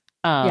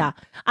 Yeah.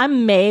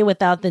 I'm May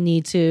without the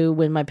need to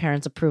win my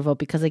parents' approval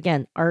because,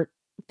 again, art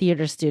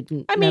theater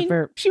student. I mean,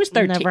 she was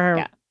 13.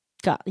 Never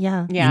got,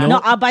 yeah.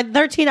 Yeah. By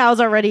 13, I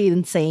was already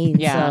insane.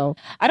 Yeah. So.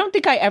 I don't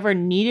think I ever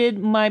needed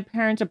my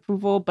parents'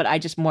 approval, but I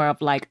just more of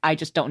like, I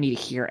just don't need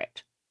to hear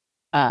it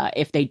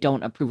if they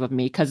don't approve of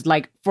me. Because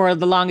like for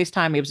the longest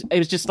time, it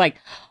was just like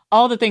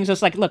all the things. I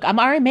was like, look, I'm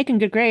already making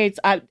good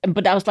grades.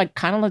 But I was like,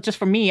 kind of just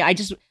for me, I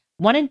just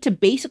wanted to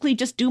basically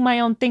just do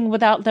my own thing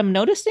without them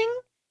noticing.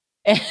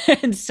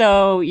 And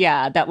so,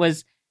 yeah, that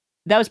was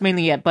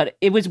mainly it. But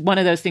it was one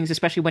of those things,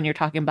 especially when you're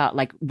talking about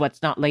like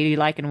what's not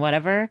ladylike and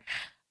whatever.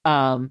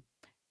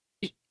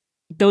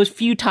 Those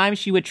few times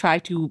she would try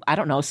to, I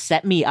don't know,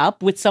 set me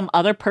up with some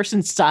other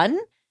person's son.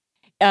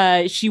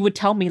 She would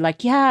tell me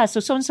like, yeah,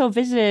 so and so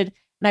visited,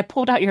 and I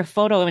pulled out your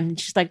photo, and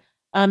she's like,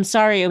 I'm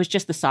sorry, it was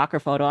just the soccer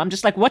photo. I'm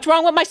just like, what's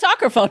wrong with my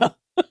soccer photo?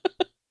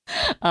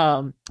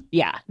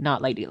 Yeah,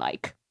 not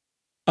ladylike.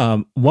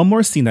 One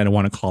more scene that I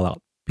want to call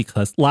out,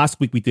 because last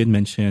week we did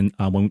mention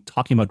when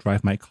talking about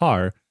Drive My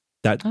Car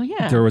that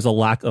there was a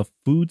lack of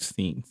food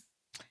scenes.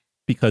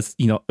 Because,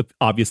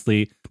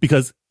 obviously,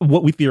 because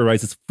what we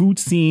theorize is food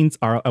scenes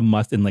are a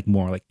must in like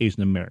more like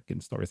Asian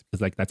American stories,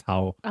 because like that's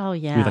how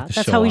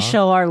that's how we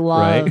show our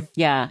love. Right?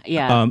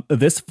 Yeah.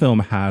 This film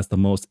has the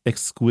most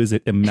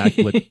exquisite,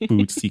 immaculate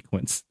food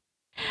sequence.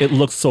 It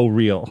looks so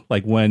real.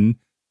 Like when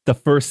the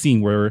first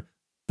scene where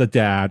the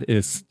dad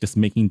is just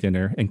making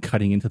dinner and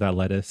cutting into that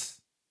lettuce.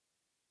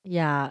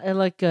 Yeah, it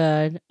looked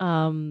good.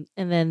 And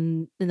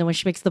then when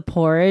she makes the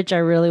porridge, I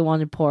really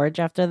wanted porridge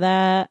after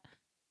that.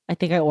 I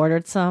think I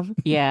ordered some.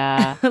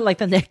 Yeah. Like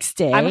the next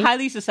day. I'm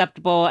highly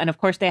susceptible. And of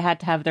course, they had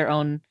to have their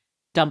own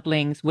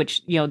dumplings,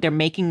 which, they're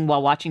making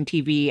while watching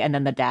TV. And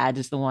then the dad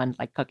is the one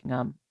like cooking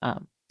them,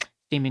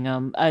 steaming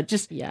them. I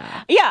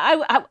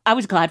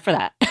was glad for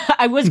that.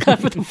 I was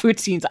glad for the food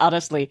scenes,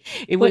 honestly.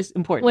 It was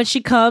important. When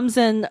she comes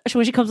with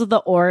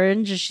the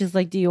orange, you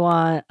want, do you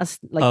want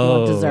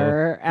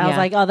dessert? I was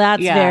like, oh,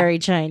 that's very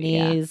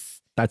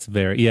Chinese. That's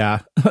very,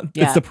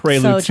 it's the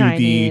prelude to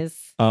Chinese.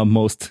 The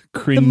most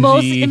cringy, the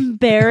most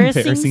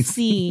embarrassing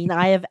scene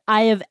I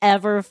have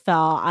ever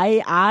felt.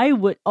 I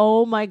would,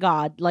 oh my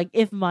God, like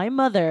if my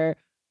mother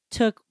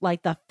took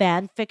like the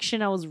fan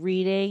fiction I was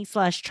reading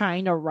 /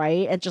 trying to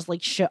write and just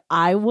like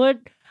I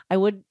would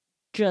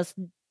just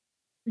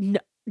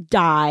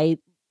die.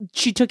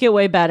 She took it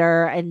way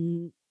better,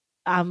 and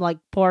I'm like,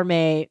 poor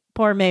May,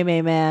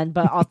 man,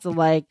 but also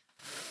like,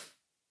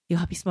 you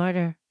gotta be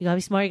smarter. You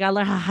gotta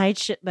learn how to hide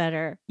shit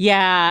better.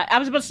 Yeah, I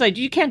was about to say,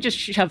 you can't just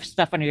shove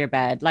stuff under your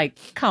bed. Like,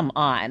 come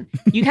on.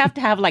 You have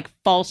to have like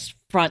false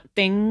front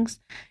things,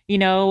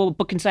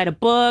 book inside a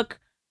book,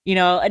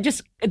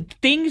 just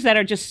things that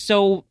are just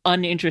so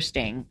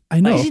uninteresting. I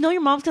know. Because your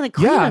mom's gonna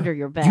clean under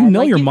your bed.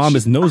 Your mom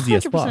is nosy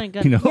as fuck.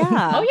 Yeah.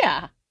 Oh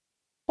yeah,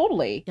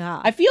 totally.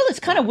 Yeah. I feel it's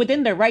kind of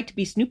within their right to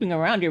be snooping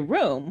around your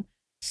room.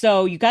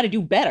 So you got to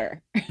do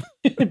better.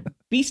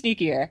 Be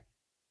sneakier.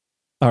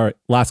 All right,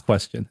 last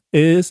question.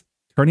 Is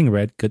Turning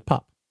Red good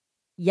pop?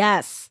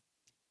 Yes.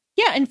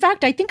 Yeah, in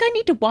fact, I think I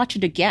need to watch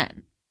it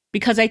again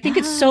because I think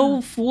it's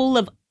so full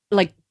of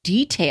like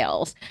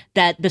details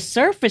that the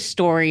surface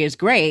story is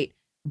great,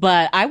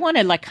 but I want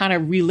to like kind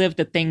of relive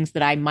the things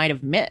that I might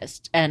have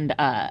missed. And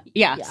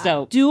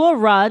so do a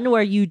run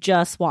where you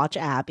just watch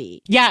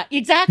Abby. Yeah,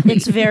 exactly.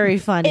 It's very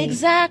funny.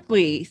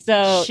 Exactly.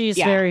 So she's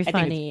very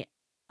funny.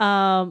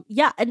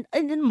 And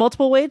in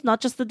multiple ways,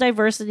 not just the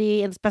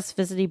diversity and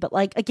specificity, but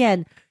like,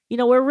 again,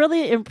 we're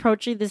really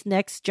approaching this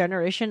next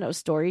generation of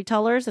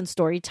storytellers and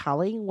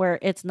storytelling where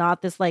it's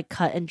not this like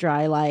cut and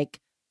dry, like,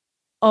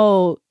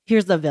 oh,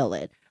 here's the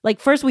villain. Like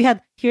first we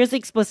had, here's the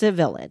explicit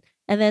villain.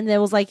 And then it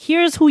was like,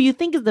 here's who you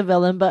think is the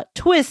villain, but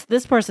twist,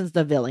 this person's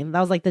the villain.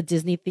 That was like the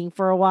Disney thing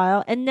for a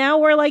while. And now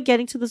we're like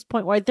getting to this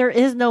point where there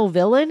is no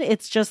villain.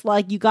 It's just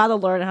like, you got to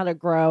learn how to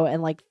grow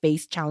and like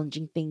face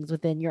challenging things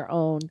within your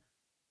own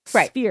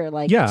sphere.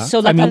 Like, so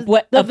like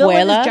the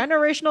villain Abuela, is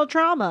generational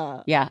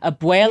trauma. Yeah,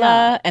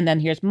 Abuela, and then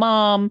here's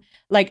Mom.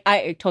 Like,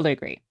 I totally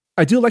agree.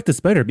 I do like this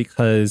better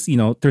because,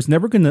 there's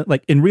never gonna,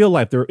 like, in real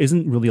life, there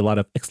isn't really a lot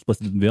of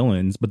explicit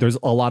villains, but there's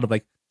a lot of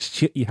like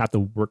shit you have to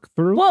work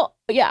through. Well,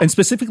 yeah. And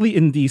specifically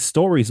in these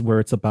stories where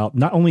it's about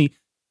not only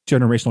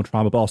generational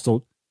trauma, but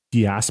also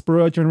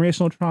diaspora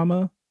generational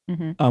trauma.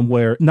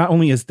 Where not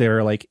only is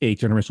there like a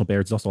generational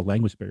barrier, there's also a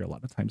language barrier a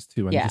lot of times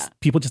too, and just,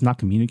 people just not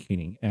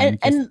communicating.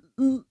 And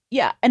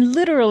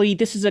literally,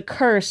 this is a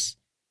curse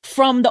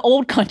from the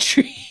old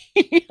country,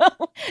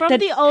 from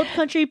the old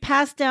country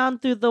passed down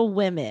through the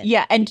women.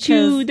 Yeah, and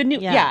to the new.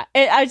 Yeah,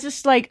 I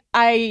just like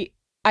I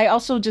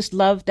also just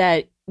love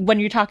that when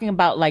you're talking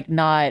about like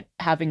not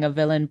having a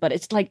villain, but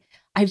it's like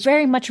I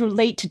very much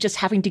relate to just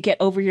having to get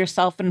over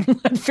yourself and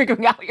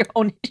figuring out your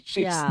own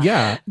issues.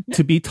 Yeah,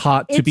 to be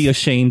taught to be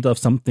ashamed of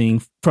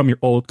something from your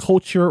old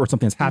culture or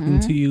something that's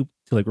happening to you,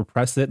 to like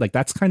repress it. Like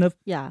that's kind of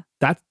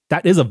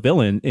that is a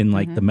villain in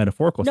like the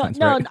metaphorical sense.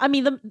 Right? I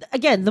mean,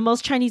 the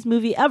most Chinese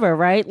movie ever,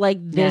 right? Like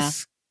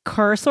this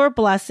curse or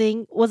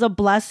blessing was a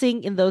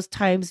blessing in those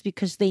times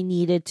because they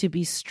needed to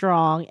be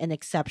strong and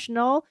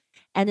exceptional.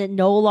 And it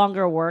no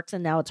longer works,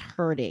 and now it's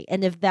hurting.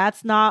 And if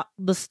that's not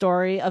the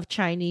story of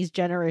Chinese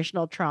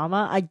generational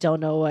trauma, I don't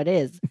know what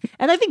is.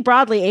 And I think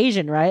broadly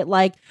Asian, right?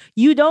 Like,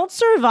 you don't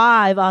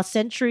survive a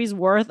century's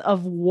worth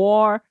of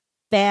war,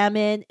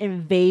 famine,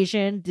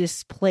 invasion,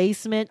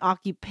 displacement,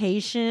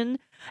 occupation,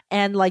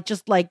 and like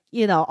just like,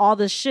 you know, all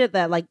this shit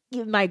that like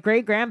my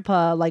great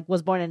grandpa like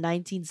was born in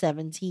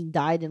 1917,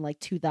 died in like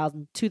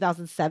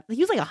 2007.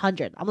 He was like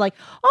 100. I'm like,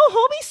 oh,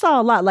 homie saw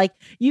a lot. Like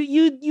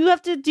you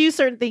have to do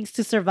certain things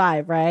to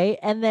survive, right?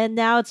 And then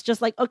now it's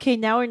just like, okay,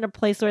 now we're in a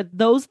place where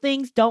those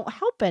things don't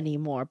help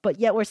anymore, but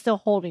yet we're still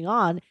holding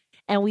on,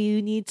 and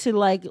we need to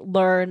like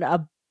learn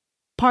a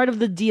part of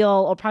the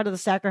deal or part of the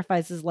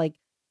sacrifice is like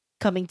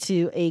coming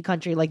to a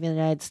country like the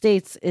United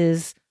States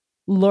is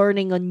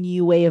learning a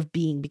new way of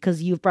being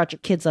because you've brought your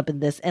kids up in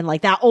this, and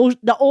like the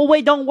old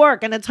way don't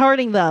work and it's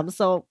hurting them,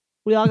 so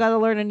we all got to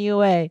learn a new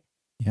way.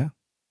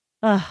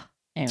 Damn,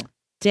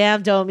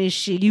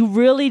 Domishi, you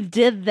really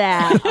did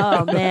that.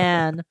 Oh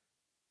man.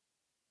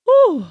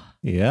 Whew.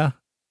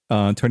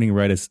 Turning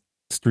Red is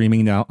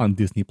streaming now on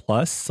Disney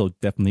Plus, so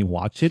definitely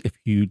watch it if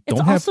you don't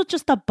it's also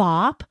just a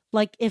bop.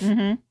 Like if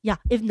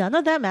if none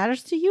of that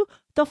matters to you,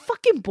 the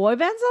fucking boy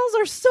band songs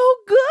are so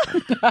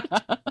good.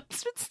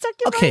 It's been stuck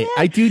in my head.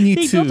 I do need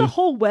they built a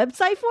whole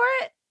website for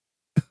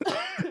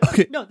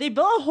it. No, they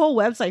built a whole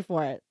website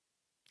for it.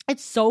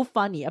 It's so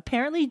funny.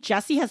 Apparently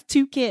Jesse has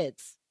 2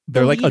 kids.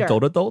 They're like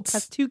adults.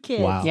 Has 2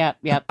 kids. Wow. Yep.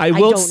 I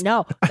don't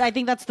know. I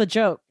think that's the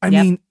joke. I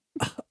mean,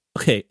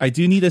 okay, I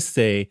do need to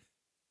say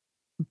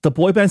the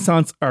boy band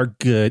songs are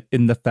good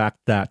in the fact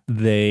that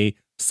they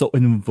so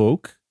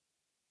invoke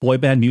boy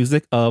band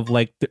music of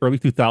like the early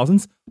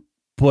 2000s,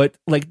 but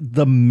like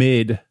the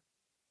mid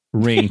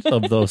range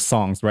of those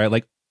songs, right?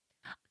 Like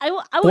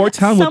Four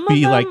Town would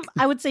be like,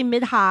 I would say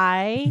mid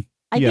high.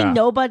 I think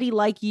Nobody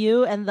Like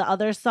You and the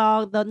other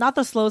song, not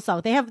the slow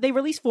song. They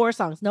released 4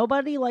 songs.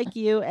 Nobody Like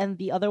You and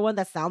the other one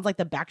that sounds like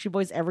the Backstreet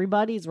Boys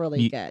Everybody is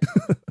really good.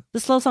 The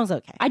slow song's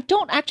okay. I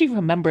don't actually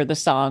remember the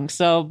song.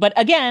 So, but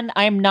again,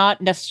 I'm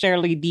not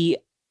necessarily the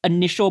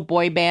initial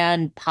boy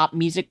band pop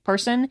music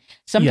person.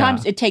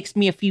 Sometimes it takes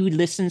me a few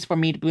listens for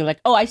me to be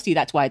like, oh, I see.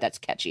 That's why that's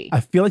catchy.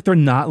 I feel like they're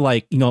not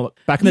like, you know,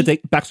 back in the day,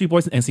 Backstreet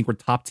Boys and NSYNC were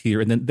top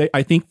tier. And then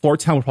I think Four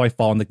Town would probably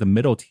fall in like the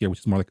middle tier, which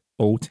is more like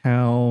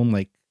O-Town,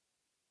 like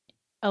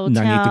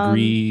 98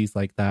 Degrees,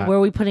 like that. Where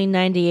are we putting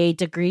 98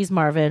 Degrees,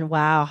 Marvin?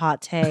 Wow,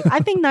 hot take. I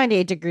think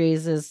 98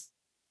 Degrees is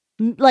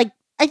like,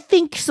 I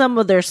think some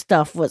of their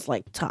stuff was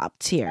like top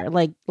tier.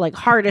 Like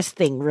Hardest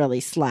Thing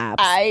really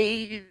slaps.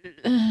 I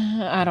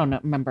don't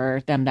remember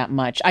them that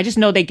much. I just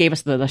know they gave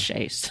us the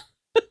chase.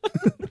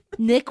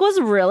 Nick was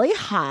really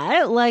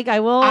hot. Like I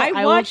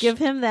will give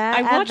him that.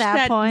 I watched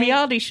that point.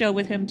 reality show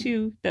with him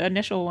too, the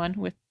initial one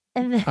with.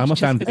 And then I'm a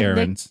fan of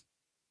Aaron's.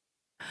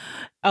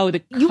 Oh, the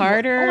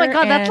Carter. Oh my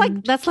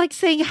god, that's like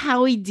saying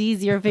Howie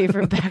D's your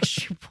favorite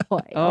Backstreet Boy.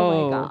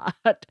 Oh my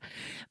god.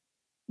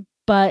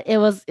 But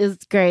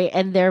it's great,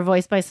 and they're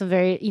voiced by some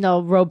very,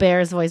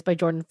 Robert is voiced by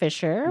Jordan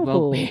Fisher,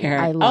 who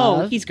I love.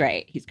 Oh, he's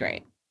great. He's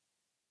great.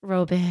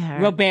 Robert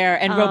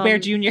and Robert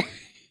Jr.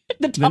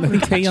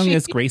 Taeyong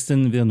is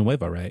Grayson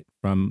Villanueva, right?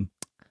 From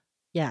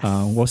what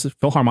was it?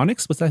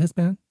 Philharmonics? Was that his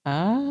band?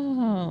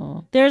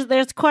 Oh, there's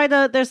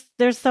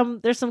some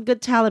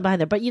good talent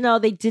behind there, but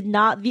they did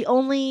not. The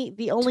only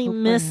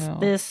miss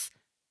this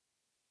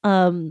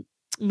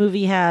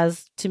movie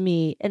has to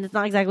me, and it's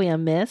not exactly a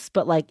miss,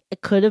 but like it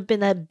could have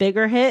been a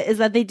bigger hit, is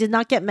that they did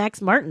not get Max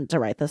Martin to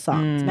write the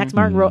songs. Max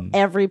Martin wrote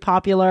every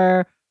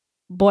popular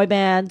boy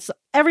band,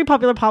 every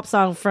popular pop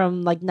song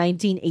from like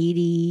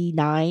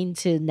 1989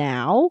 to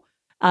now.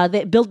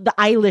 They built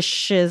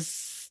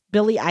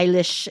Billie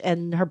Eilish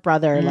and her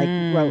brother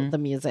wrote the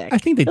music. I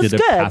think they did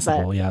it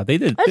passable. Yeah, they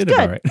did. It's good.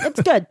 All right.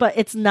 It's good, but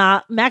it's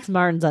not. Max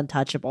Martin's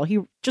untouchable. He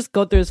just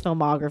go through his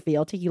filmography.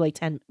 It'll take you like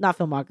 10. Not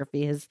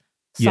filmography. His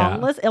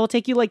song list. It will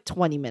take you like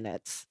 20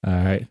 minutes. All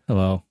right.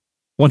 Hello.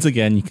 Once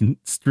again, you can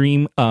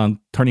stream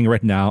Turning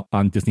Red now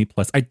on Disney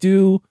Plus. I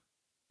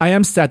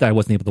am sad that I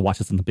wasn't able to watch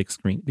this on the big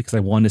screen because I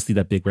wanted to see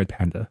that big red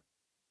panda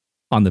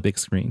on the big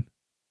screen.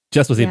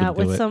 Jess was able to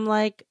do it. With some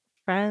like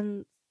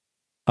friends.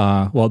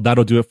 Well,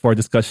 that'll do it for a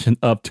discussion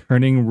of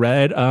Turning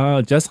Red.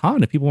 Jess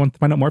Han, if people want to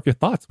find out more of your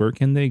thoughts, where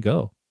can they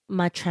go?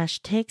 My trash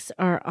takes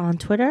are on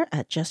Twitter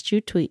at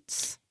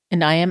JustYouTweets.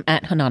 And I am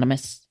at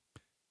Anonymous.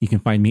 You can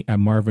find me at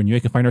Marvin Yu.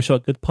 You can find our show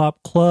at Good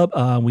Pop Club.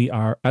 We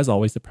are, as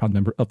always, a proud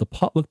member of the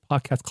Potluck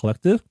Podcast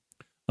Collective.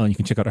 You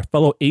can check out our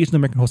fellow Asian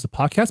American hosted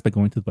podcast by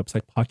going to the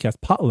website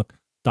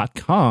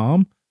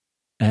podcastpotluck.com.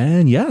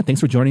 And yeah, thanks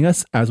for joining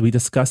us as we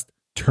discussed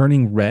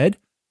Turning Red,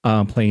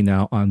 playing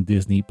now on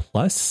Disney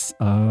Plus.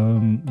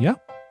 Yeah,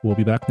 we'll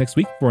be back next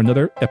week for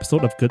another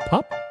episode of Good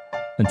Pop.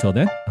 Until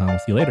then, we'll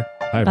see you later.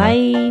 Bye.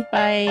 Everyone.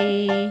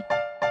 Bye.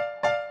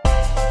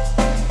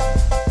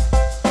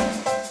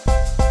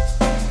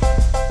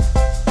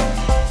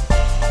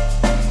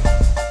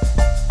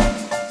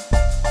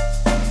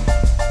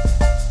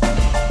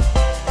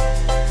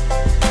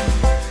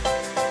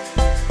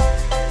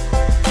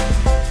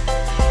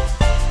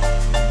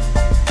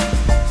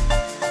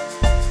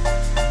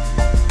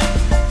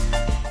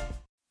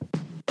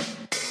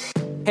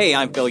 Hey,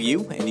 I'm Phil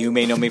Yu, and you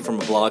may know me from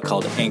a blog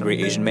called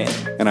Angry Asian Man.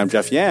 And I'm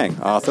Jeff Yang,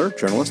 author,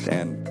 journalist,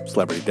 and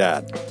celebrity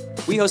dad.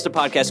 We host a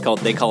podcast called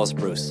They Call Us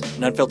Bruce,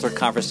 an unfiltered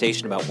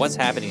conversation about what's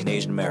happening in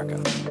Asian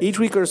America. Each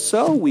week or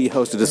so, we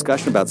host a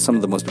discussion about some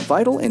of the most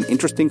vital and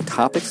interesting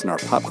topics in our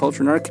pop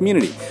culture and our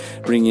community,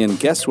 bringing in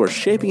guests who are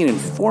shaping and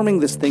informing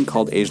this thing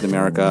called Asian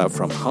America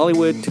from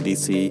Hollywood to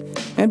DC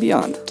and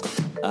beyond.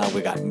 We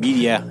got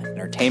media,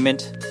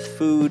 entertainment,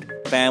 food,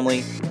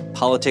 family,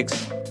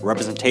 politics,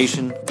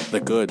 representation. The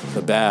good,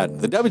 the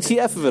bad, the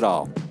WTF of it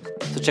all.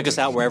 So check us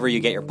out wherever you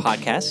get your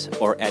podcasts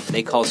or at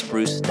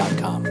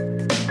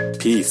theycallsbruce.com.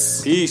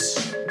 Peace.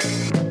 Peace.